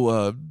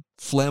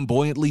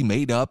 flamboyantly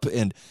made up,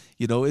 and,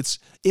 it's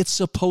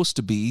supposed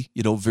to be,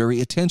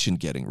 very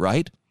attention-getting,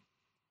 right?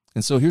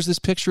 And so here's this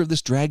picture of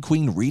this drag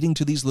queen reading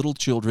to these little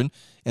children,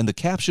 and the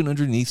caption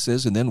underneath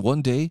says, and then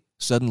one day,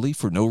 suddenly,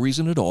 for no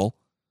reason at all,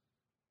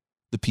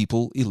 the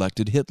people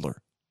elected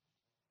Hitler.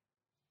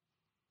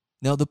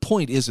 Now, the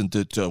point isn't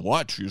that,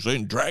 what, you're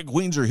saying drag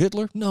queens are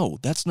Hitler? No,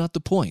 that's not the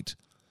point.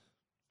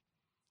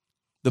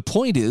 The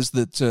point is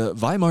that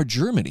Weimar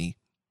Germany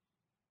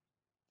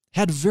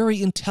had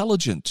very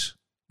intelligent,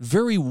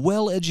 very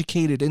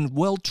well-educated, and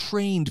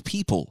well-trained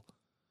people.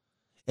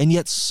 And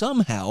yet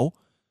somehow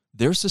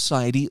their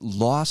society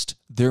lost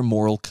their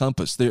moral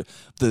compass.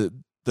 The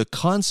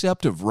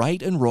concept of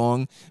right and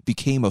wrong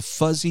became a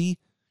fuzzy,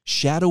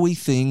 shadowy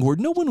thing where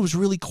no one was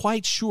really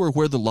quite sure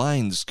where the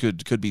lines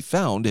could be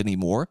found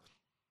anymore.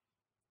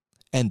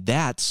 And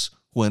that's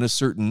when a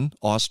certain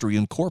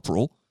Austrian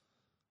corporal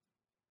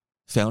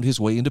found his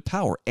way into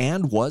power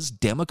and was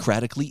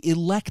democratically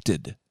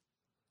elected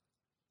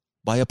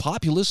by a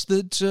populace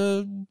that,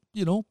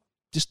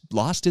 just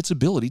lost its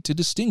ability to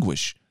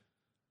distinguish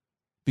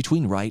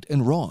between right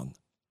and wrong.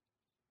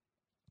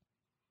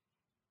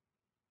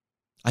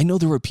 I know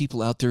there are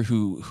people out there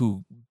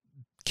who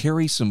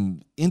carry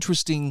some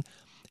interesting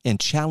and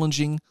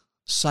challenging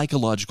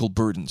psychological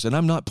burdens. And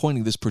I'm not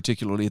pointing this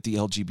particularly at the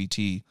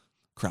LGBT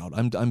crowd.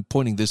 I'm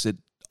pointing this at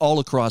all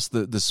across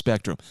the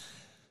spectrum.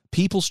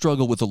 People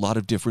struggle with a lot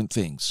of different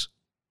things.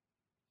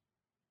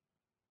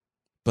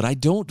 But I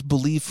don't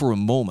believe for a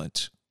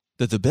moment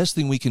that the best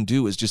thing we can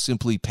do is just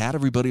simply pat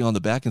everybody on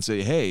the back and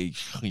say, hey,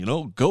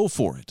 go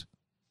for it.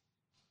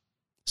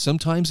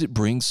 Sometimes it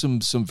brings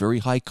some very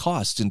high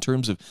costs in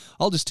terms of,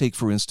 I'll just take,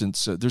 for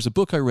instance, there's a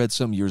book I read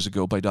some years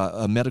ago by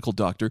a medical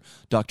doctor,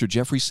 Dr.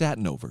 Jeffrey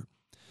Satinover,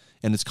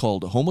 and it's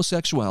called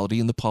Homosexuality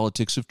and the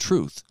Politics of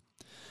Truth.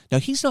 Now,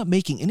 he's not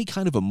making any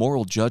kind of a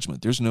moral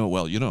judgment. There's no,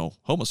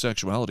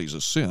 homosexuality is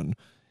a sin.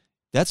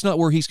 That's not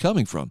where he's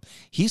coming from.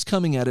 He's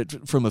coming at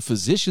it from a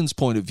physician's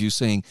point of view,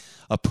 saying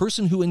a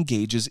person who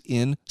engages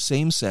in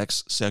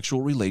same-sex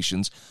sexual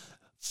relations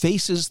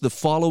faces the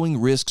following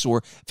risks,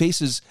 or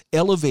faces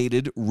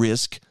elevated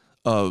risk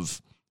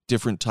of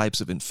different types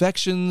of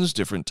infections,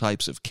 different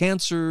types of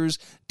cancers,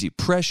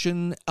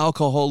 depression,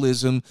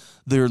 alcoholism.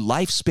 Their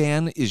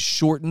lifespan is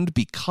shortened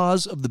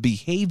because of the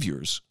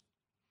behaviors.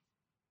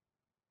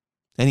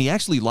 And he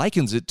actually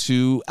likens it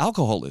to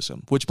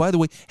alcoholism, which, by the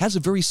way, has a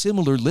very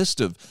similar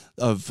list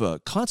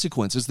of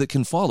consequences that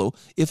can follow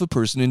if a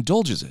person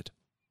indulges it.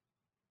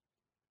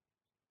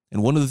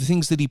 And one of the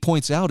things that he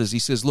points out is he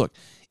says, look,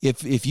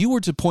 if you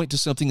were to point to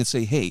something and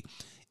say, hey,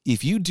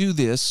 if you do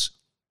this,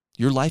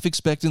 your life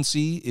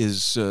expectancy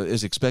is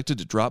expected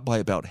to drop by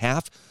about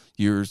half.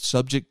 You're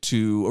subject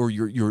to, or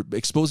you're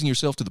exposing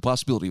yourself to the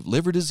possibility of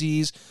liver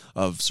disease,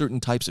 of certain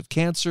types of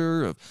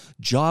cancer, of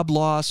job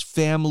loss,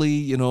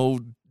 family,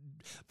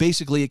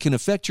 basically it can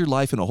affect your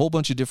life in a whole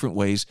bunch of different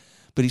ways.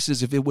 But he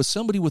says, if it was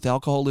somebody with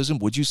alcoholism,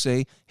 would you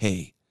say,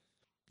 hey,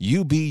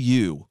 you be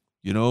you?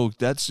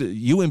 That's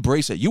you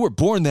embrace it. You were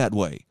born that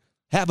way.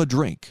 Have a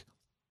drink.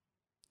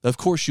 Of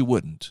course you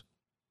wouldn't.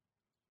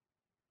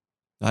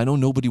 I know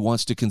nobody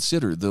wants to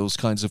consider those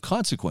kinds of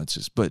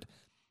consequences, but,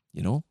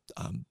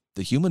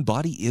 the human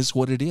body is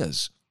what it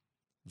is.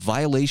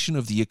 Violation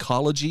of the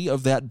ecology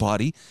of that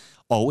body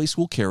always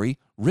will carry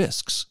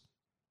risks.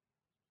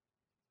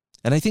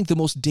 And I think the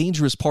most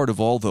dangerous part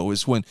of all, though,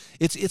 is when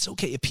it's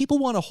okay. If people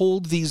want to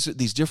hold these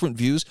different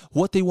views,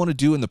 what they want to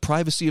do in the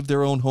privacy of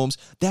their own homes,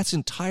 that's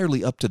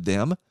entirely up to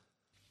them.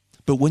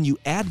 But when you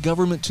add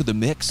government to the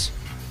mix,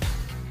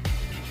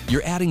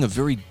 you're adding a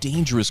very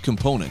dangerous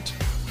component,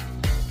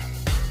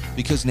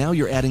 because now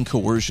you're adding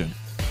coercion.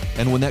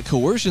 And when that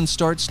coercion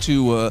starts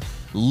to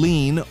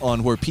lean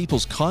on where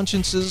people's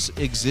consciences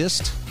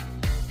exist,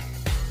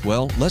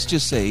 well, let's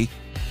just say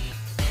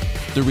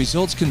the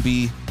results can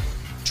be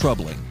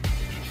troubling.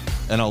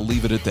 And I'll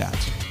leave it at that.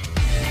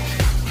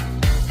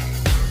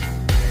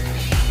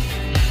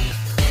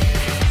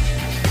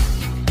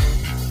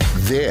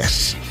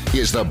 This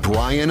is The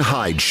Brian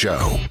Hyde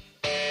Show.